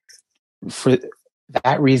think for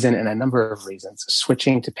that reason and a number of reasons,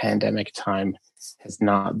 switching to pandemic time has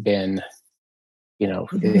not been,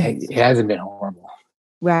 it hasn't been horrible,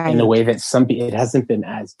 right? In the way that it hasn't been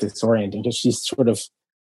as disorienting, because she's sort of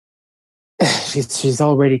she's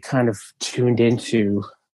already kind of tuned into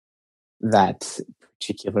that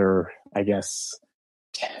particular, I guess,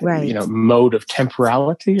 right. Mode of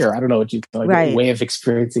temporality, or I don't know what you call it, right. Way of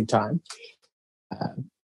experiencing time.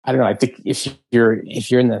 I don't know. I think if you're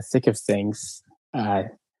in the thick of things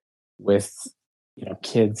with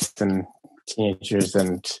kids and teenagers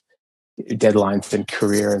and deadlines and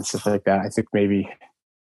career and stuff like that, I think maybe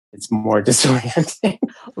it's more disorienting.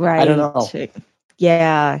 Right. I don't know.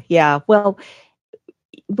 Yeah. Well,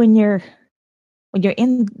 when you're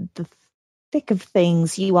in the thick of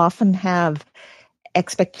things, you often have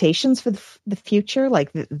expectations for the future,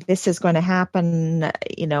 like this is going to happen,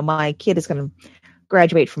 my kid is going to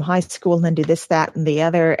graduate from high school and then do this, that, and the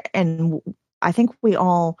other. And I think we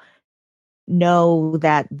all know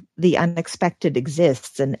that the unexpected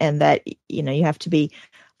exists, and that you have to be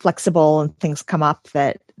flexible, and things come up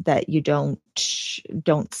that you don't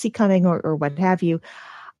see coming, or what have you.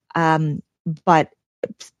 But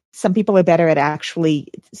some people are better at actually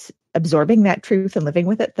absorbing that truth and living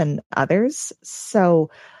with it than others. So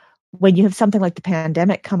when you have something like the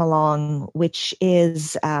pandemic come along, which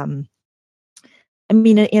is in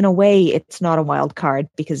a way, it's not a wild card,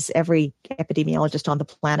 because every epidemiologist on the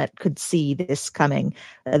planet could see this coming,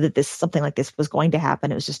 that something like this was going to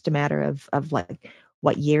happen. It was just a matter of like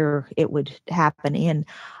what year it would happen in.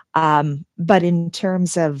 But in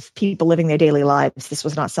terms of people living their daily lives, this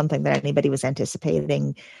was not something that anybody was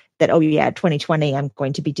anticipating, that, 2020, I'm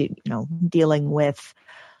going to be dealing with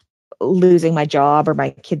losing my job, or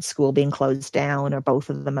my kid's school being closed down, or both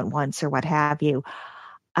of them at once, or what have you.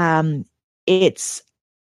 I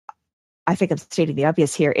think I'm stating the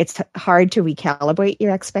obvious here. It's hard to recalibrate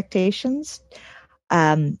your expectations,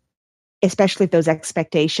 especially if those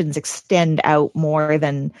expectations extend out more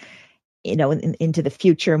than, into the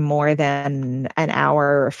future, more than an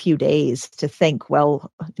hour or a few days, to think,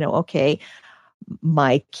 well, okay,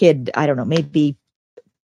 my kid, I don't know, maybe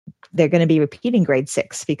they're going to be repeating grade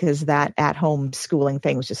 6 because that at-home schooling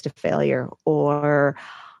thing was just a failure, or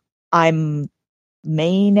I'm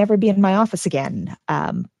may never be in my office again,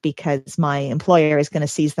 because my employer is going to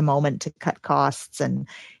seize the moment to cut costs and,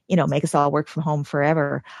 make us all work from home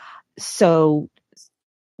forever. So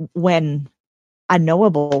when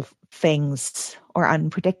unknowable things, or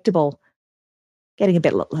unpredictable, getting a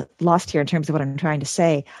bit lost here in terms of what I'm trying to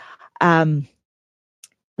say. When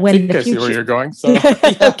I think the I future, see where you're going. So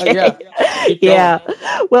yeah.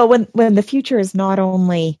 Well, when the future is not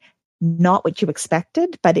only not what you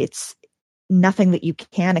expected, but it's nothing that you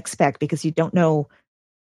can expect, because you don't know,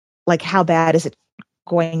 like, how bad is it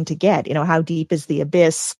going to get? How deep is the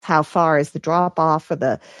abyss? How far is the drop off, or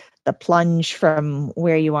the plunge from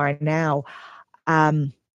where you are now?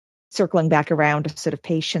 Circling back around to sort of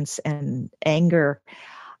patience and anger,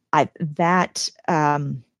 I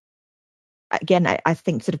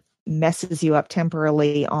think sort of messes you up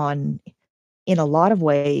temporarily in a lot of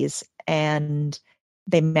ways, and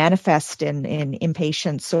they manifest in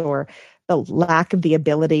impatience, or the lack of the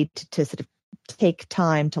ability to sort of take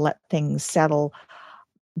time to let things settle,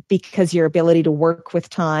 because your ability to work with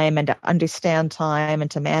time and to understand time and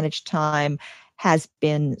to manage time has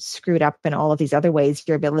been screwed up in all of these other ways.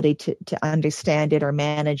 Your ability to understand it, or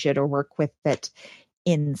manage it, or work with it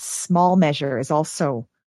in small measure is also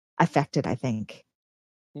affected, I think.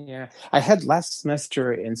 Yeah, I had last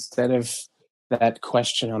semester, instead of that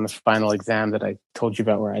question on the final exam that I told you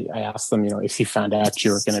about, where I asked them, if you found out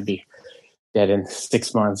you were going to be dead in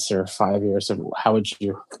 6 months or 5 years, how would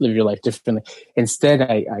you live your life differently? Instead,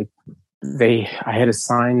 I had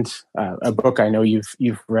assigned a book. I know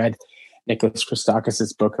you've read Nicholas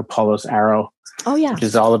Christakis' book, Apollo's Arrow. Oh yeah, which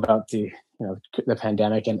is all about the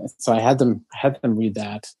pandemic, and so I had them read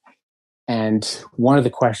that. And one of the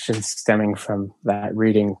questions stemming from that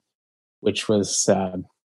reading, which was,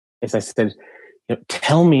 as I said,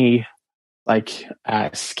 tell me, like,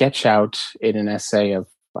 sketch out in an essay of,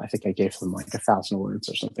 I think I gave them like 1,000 words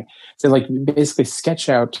or something. So, like, basically sketch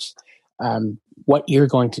out what you're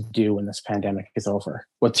going to do when this pandemic is over.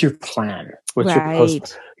 What's your plan? What's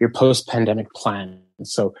your post-pandemic plan?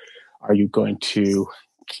 So, are you going to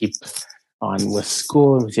keep on with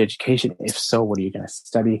school and with the education? If so, what are you going to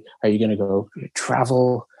study? Are you going to go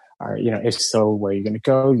travel? Or, if so, where are you going to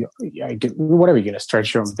go? Whatever, you're going to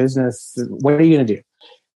start your own business. What are you going to do?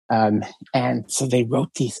 And so they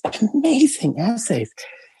wrote these amazing essays.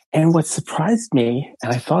 And what surprised me,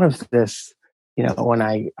 and I thought of this, when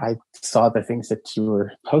I saw the things that you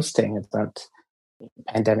were posting about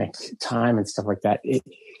pandemic time and stuff like that,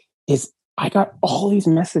 is I got all these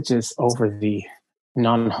messages over the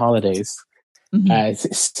non-holidays,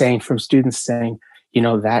 saying, from students saying,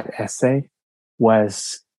 that essay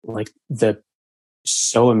was like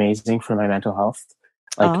so amazing for my mental health.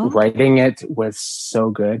 Like, writing it was so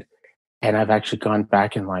good. And I've actually gone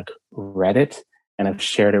back and like read it, and I've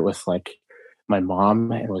shared it with like my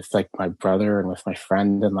mom and with like my brother and with my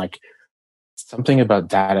friend, and like something about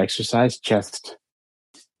that exercise just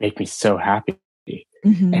made me so happy.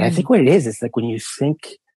 Mm-hmm. And I think what it is like, when you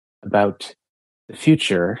think about the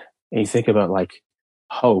future and you think about like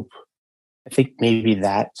hope, I think maybe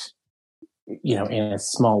that, in a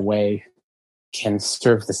small way, can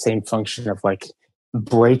serve the same function of like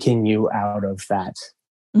breaking you out of that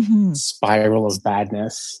spiral of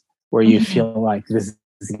badness where you feel like this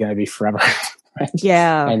is going to be forever. Right?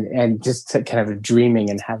 Yeah. And just kind of dreaming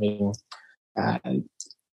and having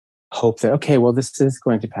hope that, okay, well, this is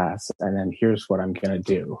going to pass, and then here's what I'm going to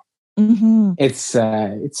do. It's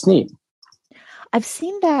neat. I've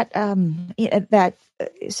seen that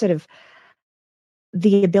sort of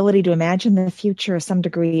the ability to imagine the future, some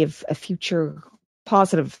degree of a future,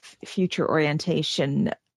 positive future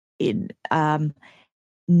orientation, in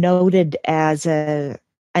noted as an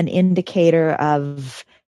indicator of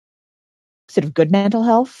sort of good mental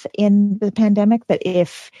health in the pandemic. That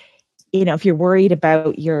if you're worried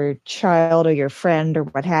about your child or your friend or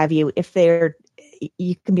what have you,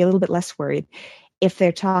 you can be a little bit less worried if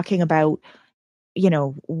they're talking about,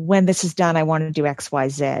 when this is done, I want to do X, Y,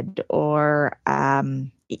 Z, or,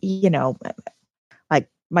 like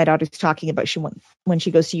my daughter's talking about when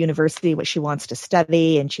she goes to university, what she wants to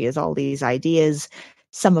study, and she has all these ideas,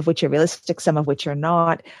 some of which are realistic, some of which are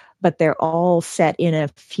not, but they're all set in a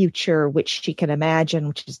future which she can imagine,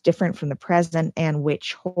 which is different from the present and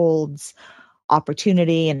which holds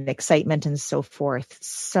opportunity and excitement and so forth.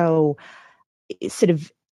 So sort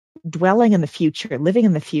of dwelling in the future, living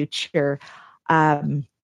in the future, that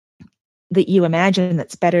you imagine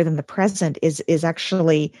that's better than the present is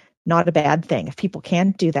actually not a bad thing. If people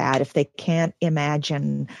can't do that, if they can't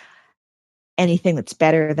imagine anything that's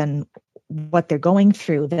better than what they're going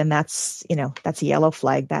through, then that's a yellow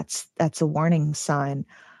flag. That's a warning sign.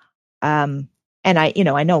 And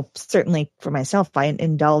I know certainly for myself, I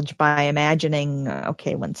indulge by imagining,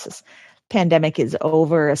 okay, once this pandemic is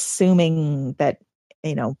over, assuming that,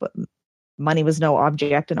 money was no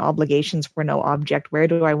object and obligations were no object. Where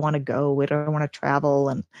do I want to go? Where do I want to travel?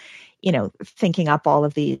 And, thinking up all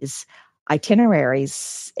of these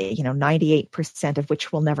itineraries, 98% of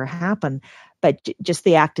which will never happen. But just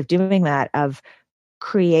the act of doing that, of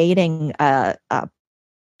creating a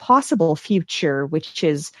possible future, which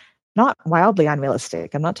is not wildly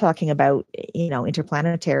unrealistic. I'm not talking about,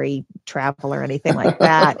 interplanetary travel or anything like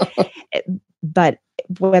that. But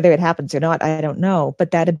whether it happens or not, I don't know.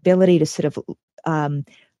 But that ability to sort of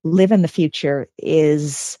live in the future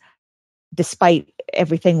is, despite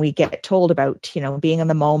everything we get told about, being in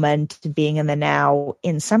the moment, being in the now,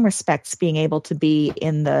 in some respects, being able to be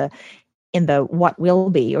in the what will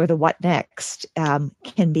be or the what next,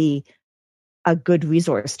 can be a good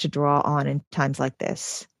resource to draw on in times like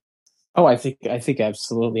this. Oh, I think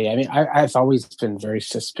absolutely. I mean, I've always been very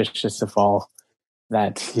suspicious of all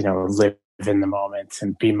that, live in the moment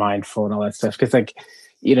and be mindful and all that stuff. Because,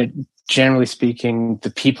 generally speaking, the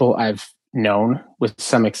people I've known, with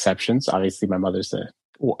some exceptions, obviously my mother's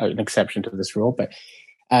an exception to this rule, but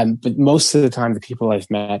most of the time, the people I've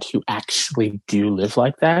met who actually do live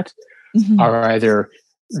like that are either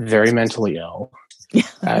very mentally ill,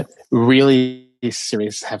 really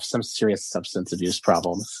serious, have some serious substance abuse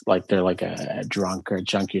problems, like they're like a drunk or a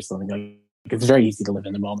junkie or something. Like, it's very easy to live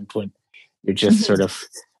in the moment when you're just sort of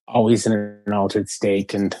always in an altered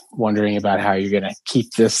state and wondering about how you're going to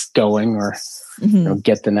keep this going or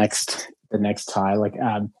get the next high. Like,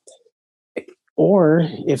 or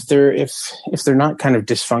if they're not kind of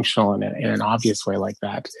dysfunctional in an obvious way like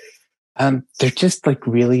that, they're just like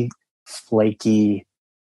really flaky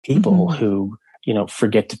people who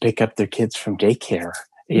forget to pick up their kids from daycare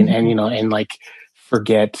and like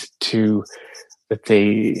forget that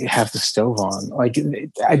they have the stove on. Like,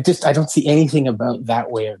 I don't see anything about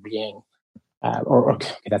that way of being, or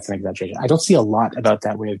okay, that's an exaggeration. I don't see a lot about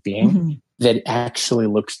that way of being that actually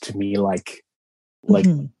looks to me like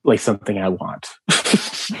something I want.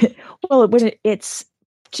 Well, when it's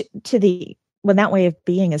when that way of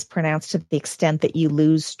being is pronounced to the extent that you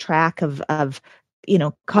lose track of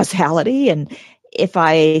causality, and if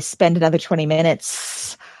I spend another 20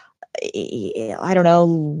 minutes, I don't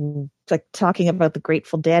know, like talking about the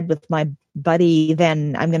Grateful Dead with my buddy,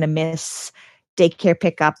 then I'm going to miss daycare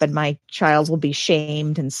pickup and my child will be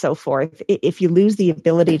shamed and so forth. If you lose the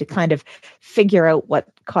ability to kind of figure out what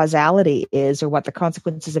causality is or what the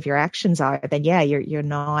consequences of your actions are, then yeah, you're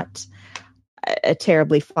not a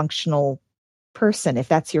terribly functional person if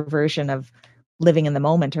that's your version of living in the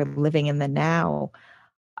moment or living in the now.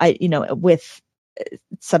 With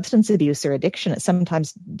substance abuse or addiction, it's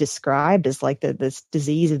sometimes described as like this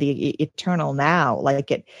disease of the eternal now.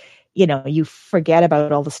 Like you forget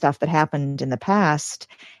about all the stuff that happened in the past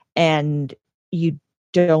and you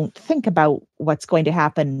don't think about what's going to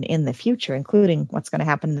happen in the future, including what's going to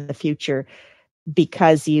happen in the future,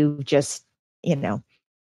 because you just, I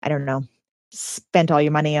don't know, spent all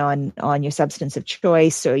your money on your substance of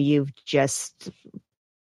choice, or you've just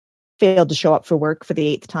failed to show up for work for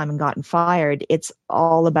the 8th time and gotten fired. It's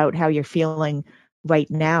all about how you're feeling right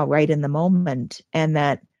now, right in the moment. And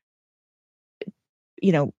that,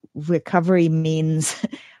 recovery means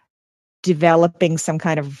developing some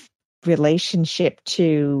kind of relationship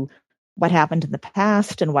to what happened in the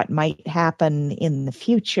past and what might happen in the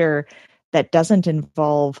future that doesn't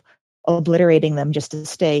involve obliterating them just to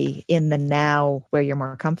stay in the now where you're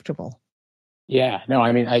more comfortable. Yeah, no,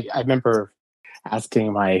 I mean, I remember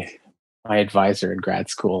asking my advisor in grad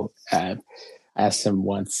school. I asked him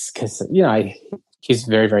once because he's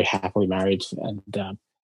very, very happily married, and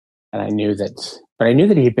I knew that, but I knew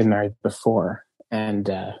that he had been married before, and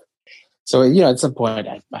so at some point,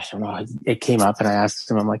 I don't know, it came up, and I asked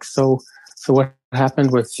him, I'm like, so what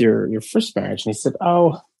happened with your first marriage? And he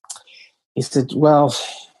said, well,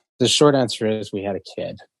 the short answer is we had a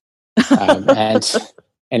kid,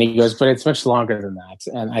 and he goes, but it's much longer than that.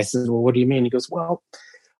 And I said, well, what do you mean? He goes, well,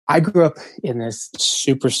 I grew up in this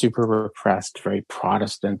super, super repressed, very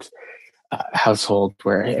Protestant household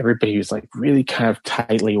where everybody was like really kind of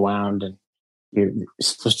tightly wound, and you're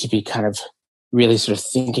supposed to be kind of really sort of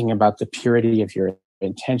thinking about the purity of your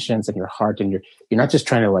intentions and your heart, and you're not just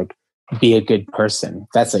trying to like be a good person.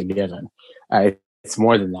 That's a given. It's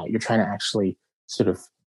more than that. You're trying to actually sort of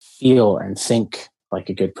feel and think like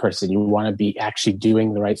a good person. You want to be actually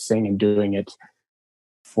doing the right thing and doing it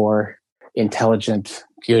for intelligent,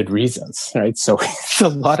 good reasons, right? So it's a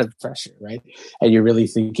lot of pressure, right? And you're really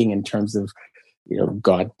thinking in terms of,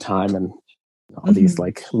 God, time, and all these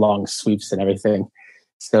like long sweeps and everything.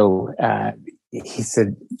 So he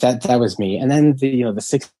said that was me. And then the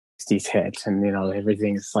 60s hit, and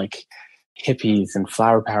everything's like hippies and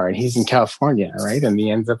flower power, and he's in California, right? And he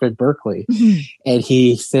ends up at Berkeley. And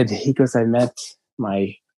he goes, I met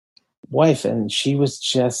my wife, and she was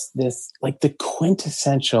just this, like, the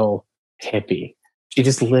quintessential hippie. She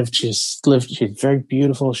was very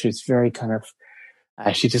beautiful. She was very kind of,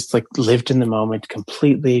 she just like lived in the moment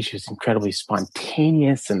completely. She was incredibly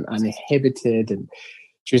spontaneous and uninhibited, and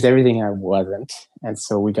she was everything I wasn't. And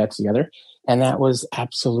so we got together, and that was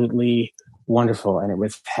absolutely wonderful. And it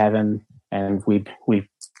was heaven. And we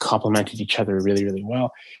complemented each other really, really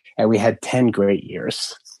well. And we had 10 great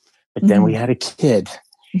years. But then we had a kid.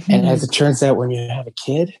 And as it turns out, when you have a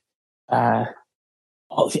kid, all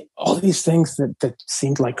these things that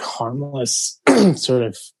seemed like harmless sort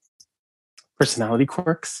of personality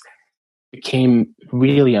quirks became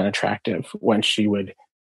really unattractive when she would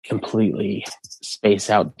completely space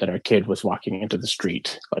out that our kid was walking into the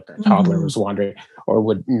street, like our toddler was wandering, or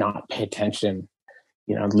would not pay attention,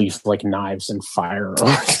 leave like knives and fire, or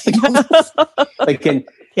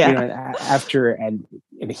after, and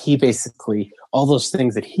he basically, all those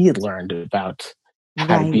things that he had learned about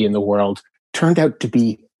how to be in the world turned out to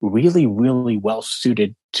be really, really well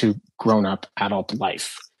suited to grown up adult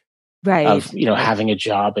life. Right. Of, having a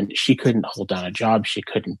job, and she couldn't hold down a job. She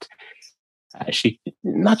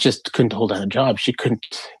not just couldn't hold down a job, she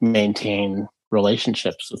couldn't maintain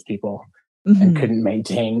relationships with people and couldn't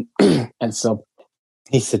maintain. And so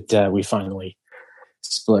he said, we finally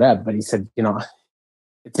split up, but he said,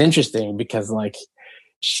 it's interesting because like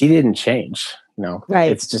she didn't change,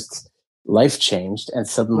 right. It's just life changed. And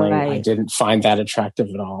suddenly I didn't find that attractive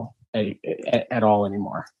at all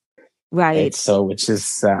anymore. Right. And so, which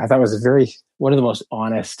is, I thought was one of the most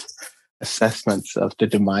honest assessments of the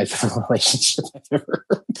demise of a relationship I've ever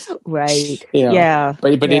heard. Right. Yeah.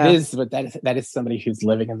 But that is somebody who's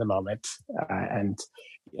living in the moment, and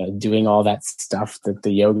doing all that stuff that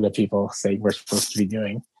the yoga people say we're supposed to be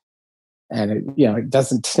doing. And it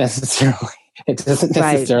doesn't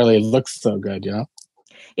necessarily look so good,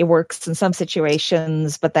 It works in some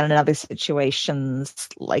situations, but then in other situations,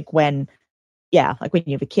 like when you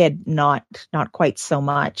have a kid, not quite so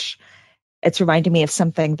much. It's reminding me of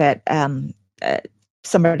something that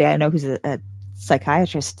somebody I know who's a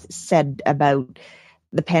psychiatrist said about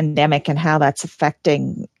the pandemic and how that's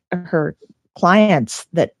affecting her clients,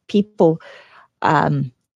 that people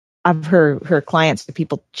of her clients, the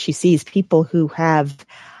people she sees, people who have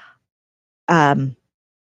been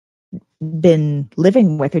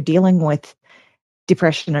living with or dealing with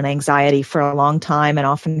depression and anxiety for a long time, and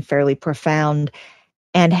often fairly profound,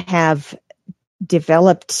 and have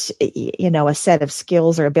developed, a set of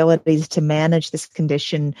skills or abilities to manage this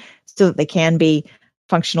condition so that they can be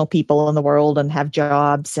functional people in the world and have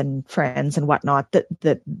jobs and friends and whatnot,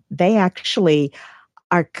 that they actually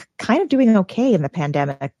are kind of doing okay in the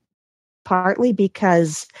pandemic, partly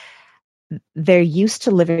because they're used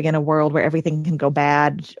to living in a world where everything can go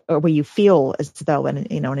bad, or where you feel as though an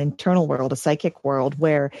internal world, a psychic world,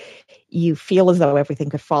 where you feel as though everything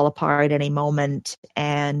could fall apart any moment,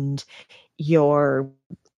 and you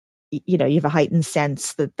have a heightened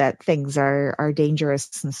sense that things are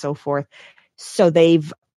dangerous and so forth. So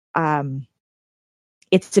they've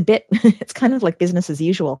it's it's kind of like business as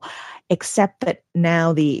usual, except that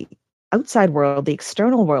now the outside world, the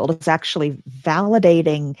external world, is actually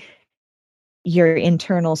validating your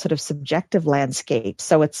internal sort of subjective landscape.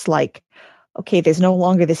 So it's like, okay, there's no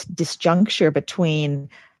longer this disjuncture between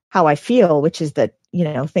how I feel, which is that,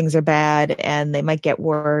 things are bad and they might get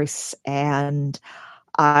worse. And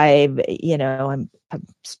I'm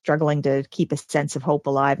struggling to keep a sense of hope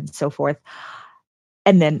alive and so forth.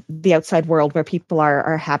 And then the outside world, where people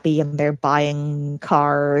are happy and they're buying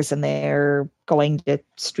cars and they're going to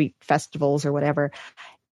street festivals or whatever.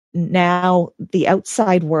 Now the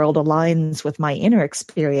outside world aligns with my inner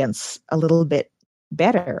experience a little bit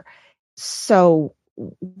better. So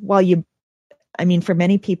while for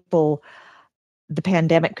many people, the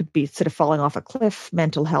pandemic could be sort of falling off a cliff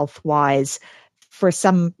mental health wise. For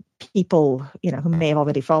some people, who may have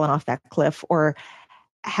already fallen off that cliff or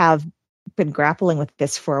have been grappling with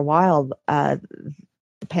this for a while, the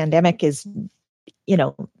pandemic is,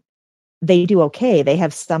 they do okay. They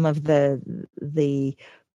have some of the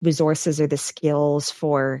resources or the skills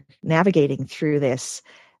for navigating through this,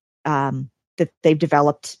 that they've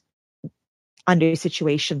developed under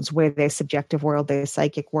situations where their subjective world, their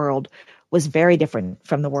psychic world, was very different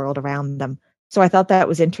from the world around them. So I thought that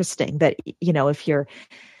was interesting, that, if you're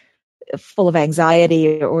full of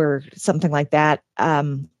anxiety or something like that,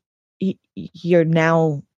 you're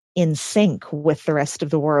now in sync with the rest of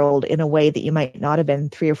the world in a way that you might not have been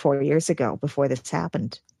 3 or 4 years ago before this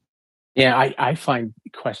happened. Yeah, I find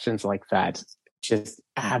questions like that just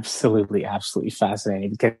absolutely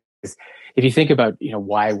fascinating, because if you think about,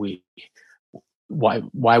 why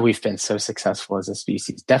we've been so successful as a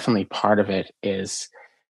species, definitely part of it is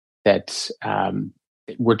that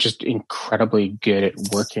we're just incredibly good at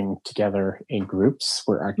working together in groups,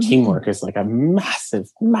 where our teamwork is like a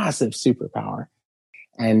massive superpower.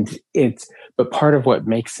 And but part of what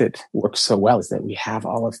makes it work so well is that we have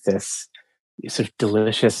all of this sort of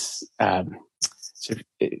delicious sort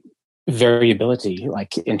of variability,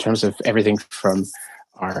 like in terms of everything from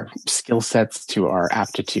our skill sets to our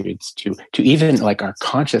aptitudes to even like our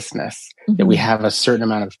consciousness, that we have a certain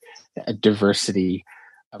amount of diversity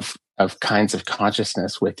of kinds of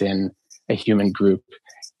consciousness within a human group.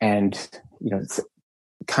 And, it's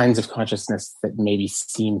kinds of consciousness that maybe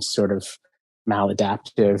seem sort of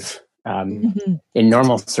maladaptive in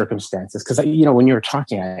normal circumstances. Because, when you were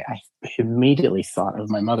talking, I immediately thought of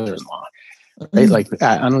my mother-in-law, right? Like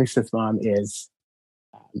Annalisa's mom is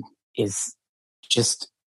just,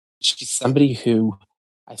 she's somebody who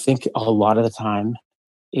I think a lot of the time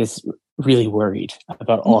is really worried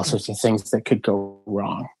about all sorts of things that could go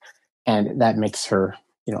wrong. And that makes her,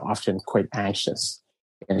 often quite anxious.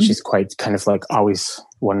 And she's quite kind of like always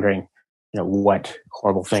wondering, what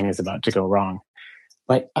horrible thing is about to go wrong.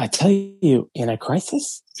 But I tell you, in a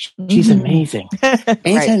crisis, she's amazing.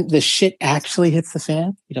 Anytime the shit actually hits the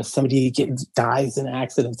fan, somebody dies in an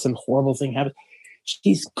accident, some horrible thing happens,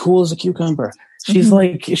 she's cool as a cucumber. She's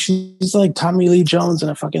like Tommy Lee Jones in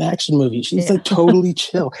a fucking action movie. She's like totally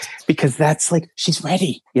chill, because that's like, she's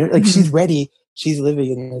ready. She's ready. She's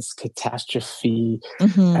living in this catastrophe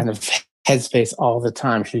kind of headspace all the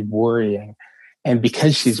time. She's worrying. And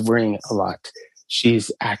because she's worrying a lot,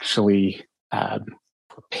 she's actually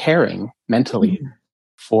preparing mentally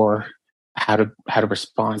for how to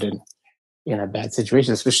respond in a bad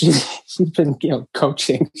situation. So she's been,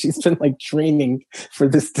 coaching. She's been like training for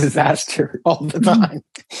this disaster all the time.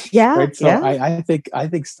 Yeah. Right. So yeah. I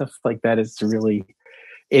think stuff like that is really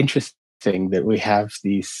interesting, that we have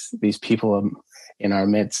these people in our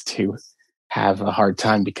midst who have a hard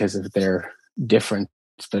time because of their difference.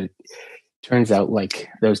 But it turns out like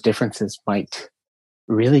those differences might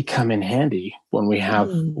really come in handy when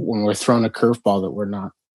when we're thrown a curveball that we're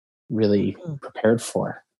not really prepared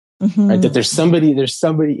for. Right? That there's somebody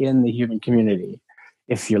in the human community,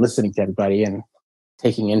 if you're listening to everybody and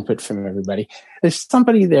taking input from everybody, there's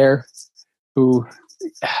somebody there who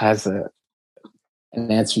has an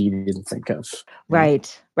answer you didn't think of.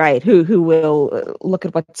 Right. Who will look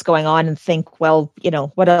at what's going on and think, well,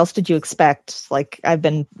 what else did you expect? Like, I've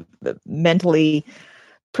been mentally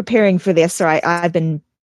preparing for this, or I've been,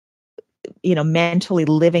 mentally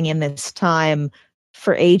living in this time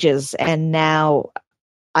for ages, and now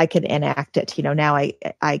I can enact it. Now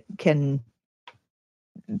I can.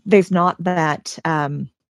 There's not that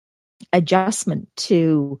adjustment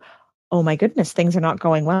to, oh my goodness, things are not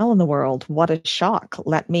going well in the world. What a shock. I'm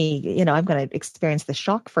going to experience the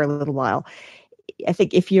shock for a little while. I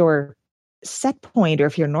think if your set point or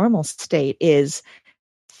if your normal state is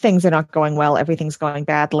things are not going well, everything's going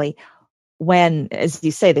badly, when, as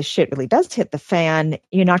you say, the shit really does hit the fan,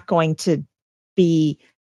 you're not going to be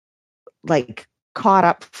like caught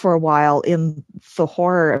up for a while in the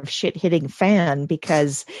horror of shit hitting fan,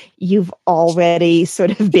 because you've already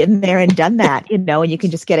sort of been there and done that, and you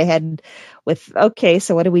can just get ahead with, okay,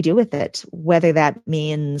 so what do we do with it? Whether that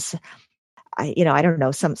means, I don't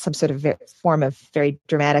know, some sort of form of very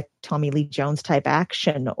dramatic Tommy Lee Jones type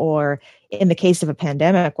action, or in the case of a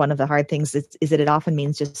pandemic, one of the hard things is that it often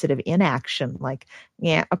means just sort of inaction. Like,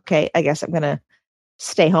 yeah, okay, I guess I'm going to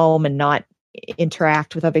stay home and not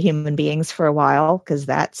interact with other human beings for a while because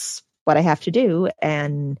that's what I have to do,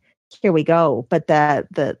 and here we go. But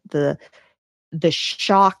the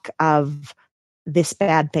shock of this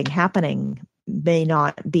bad thing happening may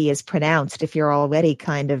not be as pronounced if you're already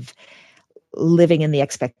kind of living in the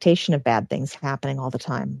expectation of bad things happening all the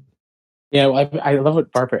time. Yeah, well, I love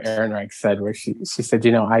what Barbara Ehrenreich said, where she said,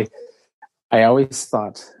 I always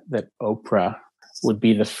thought that Oprah would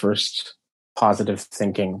be the first positive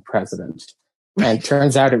thinking president. And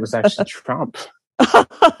turns out it was actually Trump,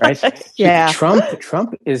 right? Yeah.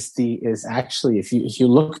 Trump is actually, if you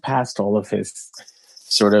look past all of his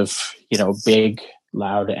sort of, big,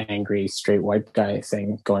 loud, angry, straight white guy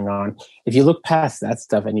thing going on, if you look past that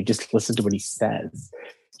stuff and you just listen to what he says,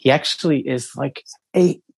 he actually is like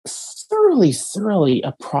a thoroughly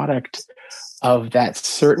a product of that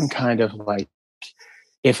certain kind of like,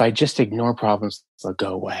 if I just ignore problems, they'll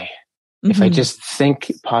go away. If I just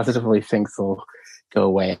think positively, things will go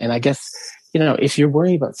away. And I guess, if you're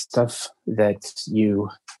worried about stuff that you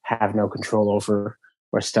have no control over,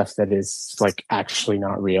 or stuff that is like actually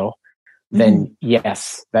not real, then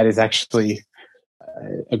yes, that is actually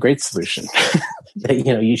a great solution.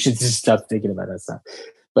 That, you should just stop thinking about that stuff.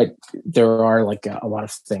 But there are like a lot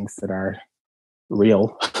of things that are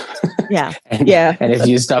real. Yeah. and if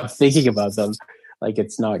you stop thinking about them, like they're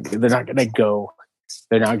not going to go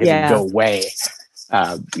away.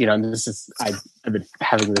 And this is, I've been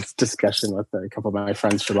having this discussion with a couple of my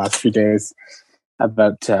friends for the last few days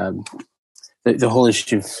about the whole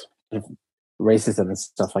issue of racism and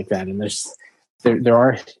stuff like that. And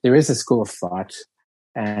there is a school of thought,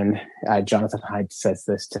 and Jonathan Haidt says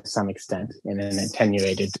this to some extent in an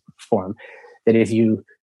attenuated form, that if you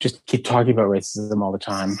just keep talking about racism all the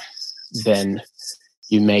time, then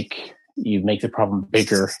you make the problem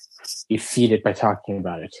bigger. You feed it by talking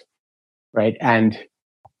about it, right? And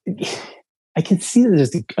I can see that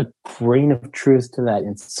there's a grain of truth to that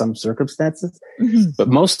in some circumstances, but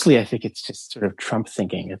mostly I think it's just sort of Trump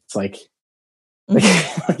thinking. It's like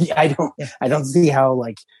I don't see how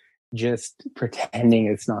like just pretending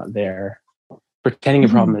it's not there, pretending a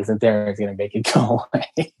problem isn't there is going to make it go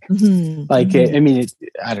away. I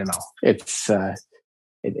don't know. It's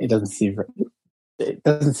it doesn't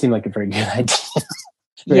seem like a very good idea.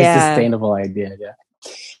 Very sustainable idea. Yeah.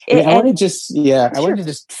 I want to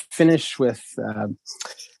just finish with,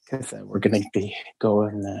 because we're going to be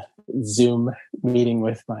going Zoom meeting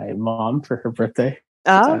with my mom for her birthday.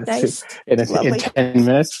 Oh, nice. In 10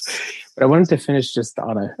 minutes. But I wanted to finish just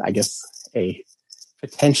on a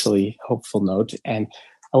potentially hopeful note. And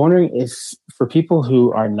I'm wondering if, for people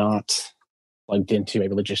who are not plugged into a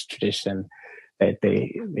religious tradition, that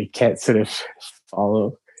they can't sort of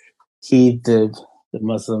heed the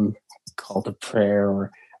Muslim call to prayer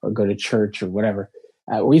or go to church or whatever,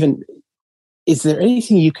 or even, is there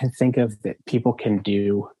anything you can think of that people can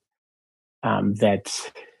do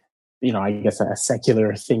that, I guess a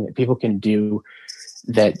secular thing that people can do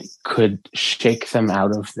that could shake them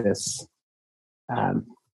out of this? Are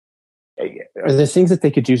there things that they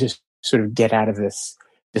could do to sort of get out of this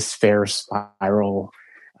despair spiral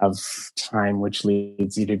of time, which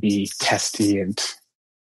leads you to be testy and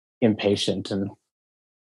impatient? And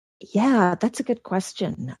yeah, that's a good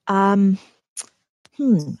question. Think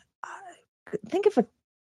of a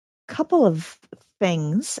couple of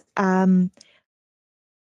things.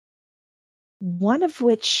 One of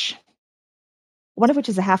which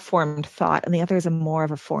is a half-formed thought, and the other is more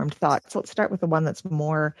of a formed thought. So let's start with the one that's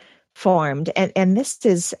more formed, and this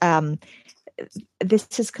is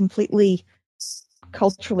completely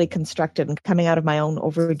culturally constructed and coming out of my own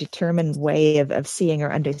overdetermined way of seeing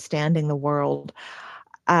or understanding the world.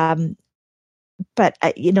 But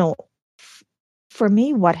for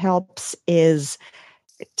me, what helps is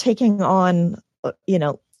taking on,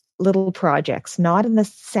 little projects, not in the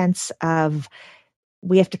sense of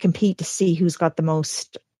we have to compete to see who's got the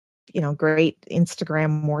most, great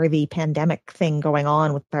Instagram worthy pandemic thing going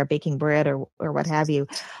on with our baking bread or what have you,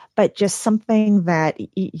 but just something that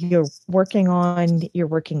you're working on, you're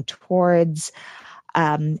working towards,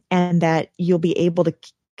 and that you'll be able to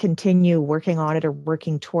continue working on it or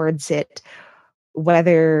working towards it,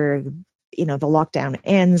 whether the lockdown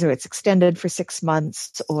ends or it's extended for 6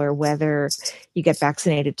 months, or whether you get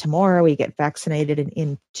vaccinated tomorrow, you get vaccinated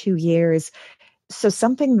in 2 years. So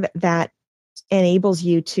something that enables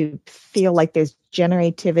you to feel like there's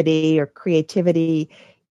generativity or creativity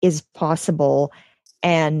is possible,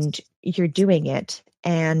 and you're doing it,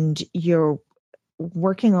 and you're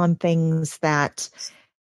working on things that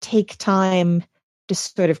take time to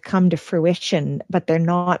sort of come to fruition, but they're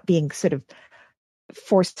not being sort of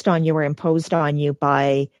forced on you or imposed on you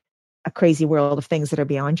by a crazy world of things that are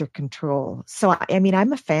beyond your control. So, I mean,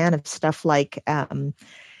 I'm a fan of stuff like, I don't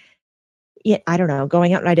know,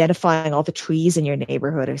 going out and identifying all the trees in your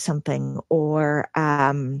neighborhood or something, or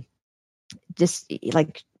just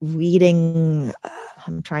like reading,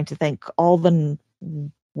 I'm trying to think, all the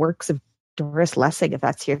works of Doris Lessing, if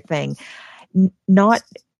that's your thing. Not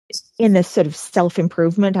in this sort of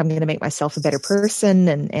self-improvement, I'm going to make myself a better person,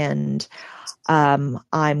 and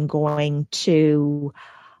I'm going to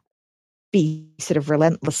be sort of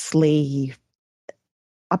relentlessly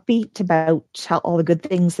upbeat about all the good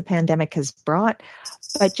things the pandemic has brought,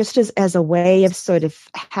 but just as a way of sort of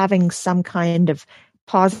having some kind of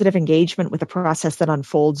positive engagement with the process that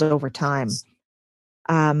unfolds over time,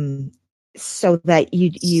 so that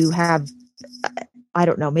you have, I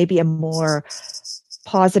don't know, maybe a more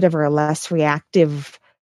positive or a less reactive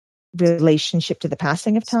relationship to the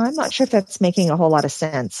passing of time. Not sure if that's making a whole lot of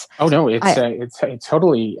sense. Oh no, it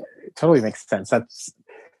totally makes sense. That's,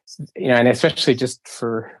 and especially just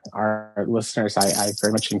for our listeners, I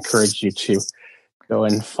very much encourage you to go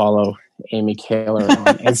and follow Amy Kaler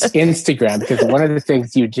on Instagram, because one of the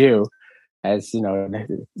things you do, as you know,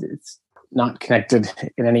 it's not connected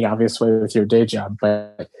in any obvious way with your day job,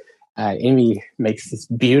 but Amy makes these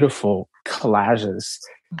beautiful collages.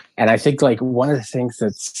 And I think like one of the things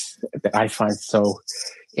that I find so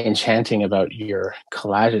enchanting about your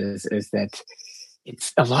collages is that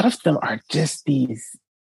it's, a lot of them are just these,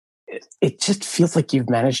 it just feels like you've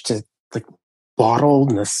managed to like bottle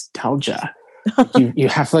nostalgia. you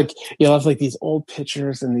have like these old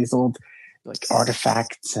pictures and these old like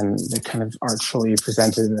artifacts, and they're kind of artfully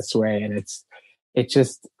presented in this way. And it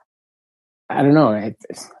just, I don't know. I'm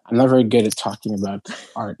not very good at talking about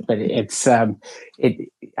art, but I find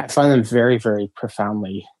them very, very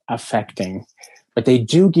profoundly affecting. But they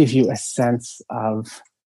do give you a sense of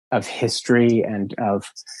history and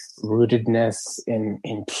of rootedness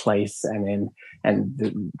in place,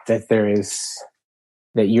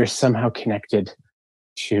 that you're somehow connected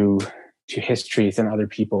to histories and other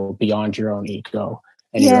people beyond your own ego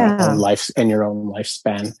and your own life and your own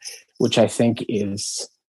lifespan, which I think is,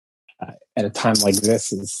 at a time like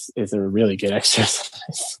this, is a really good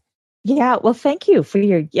exercise. Yeah, well, thank you for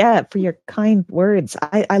your kind words.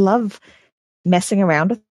 I love messing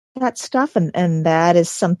around with that stuff, and that is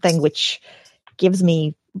something which gives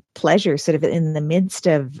me pleasure, sort of in the midst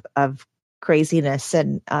of craziness,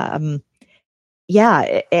 and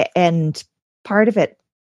and part of it,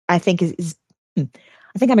 I think is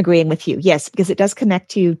I think I'm agreeing with you. Yes, because it does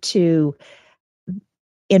connect you to.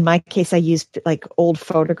 In my case, I use like old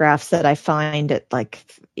photographs that I find at like,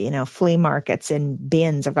 flea markets in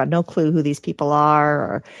bins. I've got no clue who these people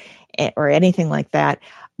are or anything like that.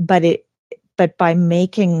 But by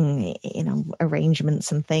making,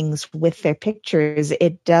 arrangements and things with their pictures,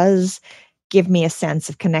 it does give me a sense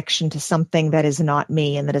of connection to something that is not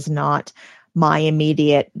me and that is not my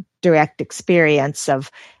immediate direct experience of,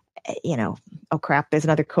 oh crap, there's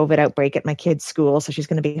another COVID outbreak at my kid's school, so she's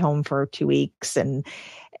going to be home for 2 weeks, and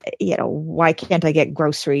why can't I get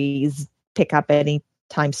groceries pick up any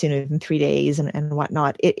time sooner than 3 days and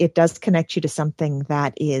whatnot. It does connect you to something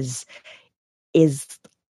that is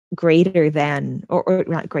greater than, or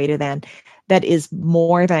not greater than, that is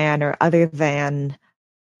more than or other than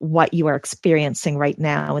what you are experiencing right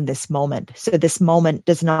now in this moment. So this moment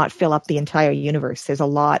does not fill up the entire universe. There's a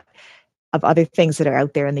lot of other things that are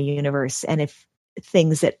out there in the universe. And if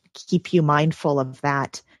things that keep you mindful of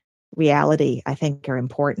that reality, I think, are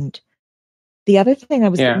important. The other thing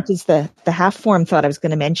which is the half form thought I was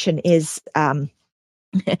going to mention is,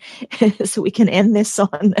 so we can end this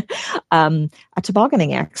on a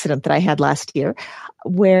tobogganing accident that I had last year,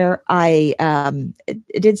 where I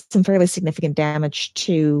did some fairly significant damage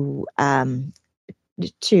to my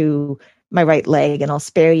right leg, and I'll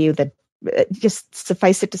spare you that. Just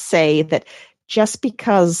suffice it to say that just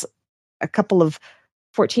because a couple of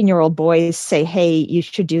 14-year-old boys say, hey, you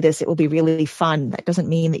should do this. It will be really fun. That doesn't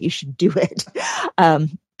mean that you should do it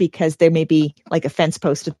because there may be like a fence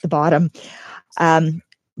post at the bottom.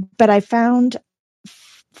 But I found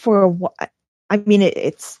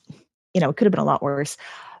it's, it could have been a lot worse,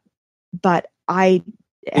 but I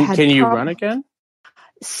had. Can you run again?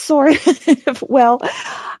 Sort of. Well,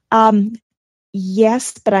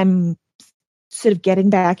 yes, but I'm sort of getting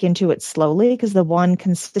back into it slowly because the one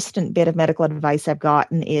consistent bit of medical advice I've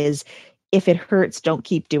gotten is if it hurts, don't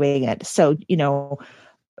keep doing it. So,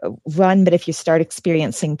 run, but if you start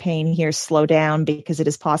experiencing pain here, slow down because it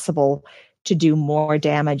is possible to do more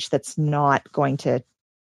damage that's not going to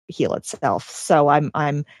heal itself. So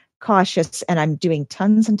I'm cautious and I'm doing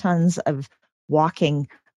tons and tons of walking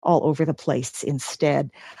all over the place instead,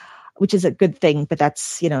 which is a good thing, but that's,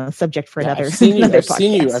 subject for another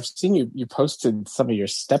podcast. I've seen you posted some of your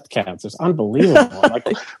step counts. It's unbelievable. Like,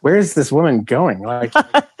 where is this woman going? Like,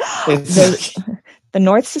 the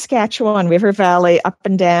North Saskatchewan River Valley, up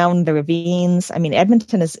and down the ravines. I mean,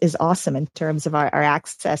 Edmonton is awesome in terms of our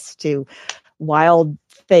access to wild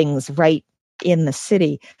things right in the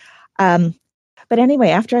city. But anyway,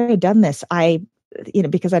 after I had done this,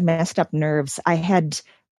 because I'd messed up nerves, I had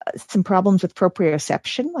some problems with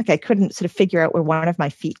proprioception. Like I couldn't sort of figure out where one of my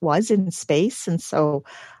feet was in space. And so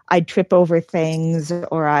I'd trip over things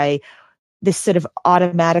or this sort of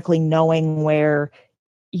automatically knowing where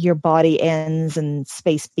your body ends and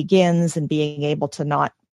space begins and being able to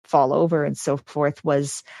not fall over and so forth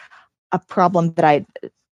was a problem that I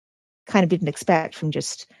kind of didn't expect from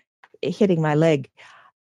just hitting my leg.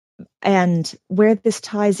 And where this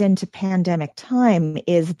ties into pandemic time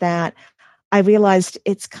is that I realized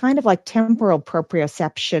it's kind of like temporal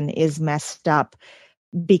proprioception is messed up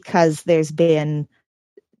because there's been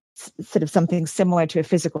sort of something similar to a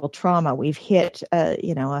physical trauma. We've hit,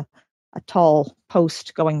 a tall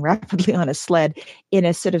post going rapidly on a sled in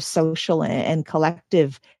a sort of social and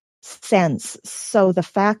collective sense. So the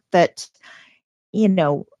fact that,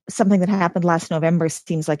 something that happened last November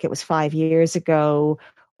seems like it was 5 years ago,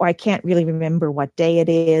 or I can't really remember what day it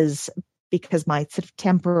is, because my sort of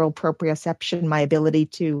temporal proprioception, my ability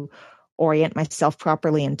to orient myself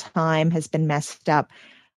properly in time has been messed up.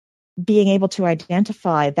 Being able to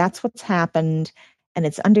identify that's what's happened and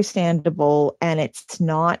it's understandable and it's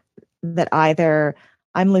not that either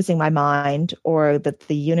I'm losing my mind or that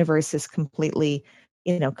the universe is completely,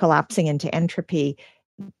 collapsing into entropy.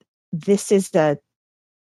 This is a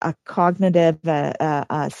cognitive,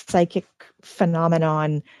 a psychic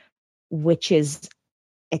phenomenon which is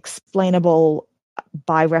explainable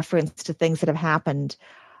by reference to things that have happened,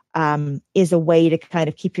 is a way to kind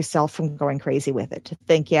of keep yourself from going crazy with it. To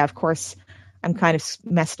think, yeah, of course, I'm kind of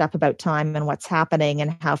messed up about time and what's happening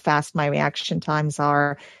and how fast my reaction times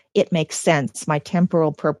are. It makes sense. My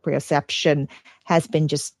temporal proprioception has been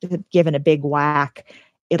just given a big whack.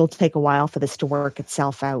 It'll take a while for this to work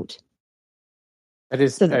itself out. That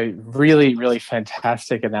is a really, really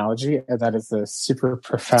fantastic analogy, and that is a super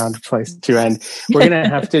profound place to end. We're gonna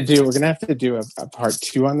have to do a part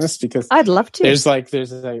 2 on this because I'd love to.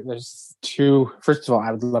 There's two. First of all,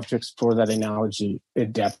 I would love to explore that analogy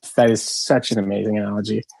in depth. That is such an amazing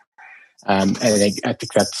analogy, and I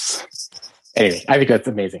think that's. Anyway, I think that's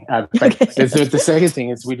amazing. But the second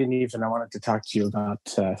thing is I wanted to talk to you about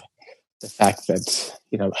the fact that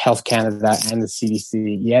Health Canada and the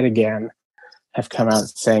CDC yet again have come out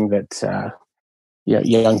saying that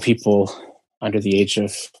young people under the age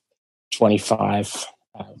of 25,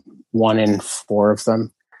 1 in 4 of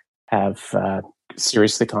them have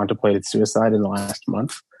seriously contemplated suicide in the last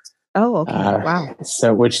month. Oh, okay. Wow.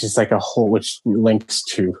 So, which is like which links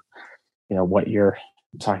to, what you're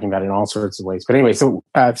talking about in all sorts of ways. But anyway, so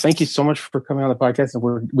thank you so much for coming on the podcast.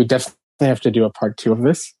 And we definitely have to do a part 2 of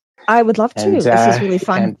this. I would love to. This is really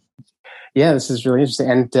fun. This is really interesting.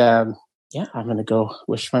 And I'm going to go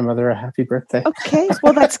wish my mother a happy birthday. Okay.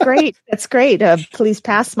 Well, that's great. That's great. Please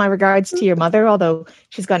pass my regards to your mother, although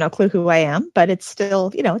she's got no clue who I am, but it's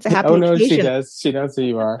still, it's a happy occasion. Oh, no, she does. She knows who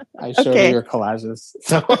you are. I showed her your collages.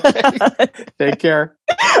 So take care.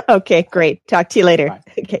 Okay, great. Talk to you later. Bye.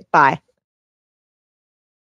 Okay, bye.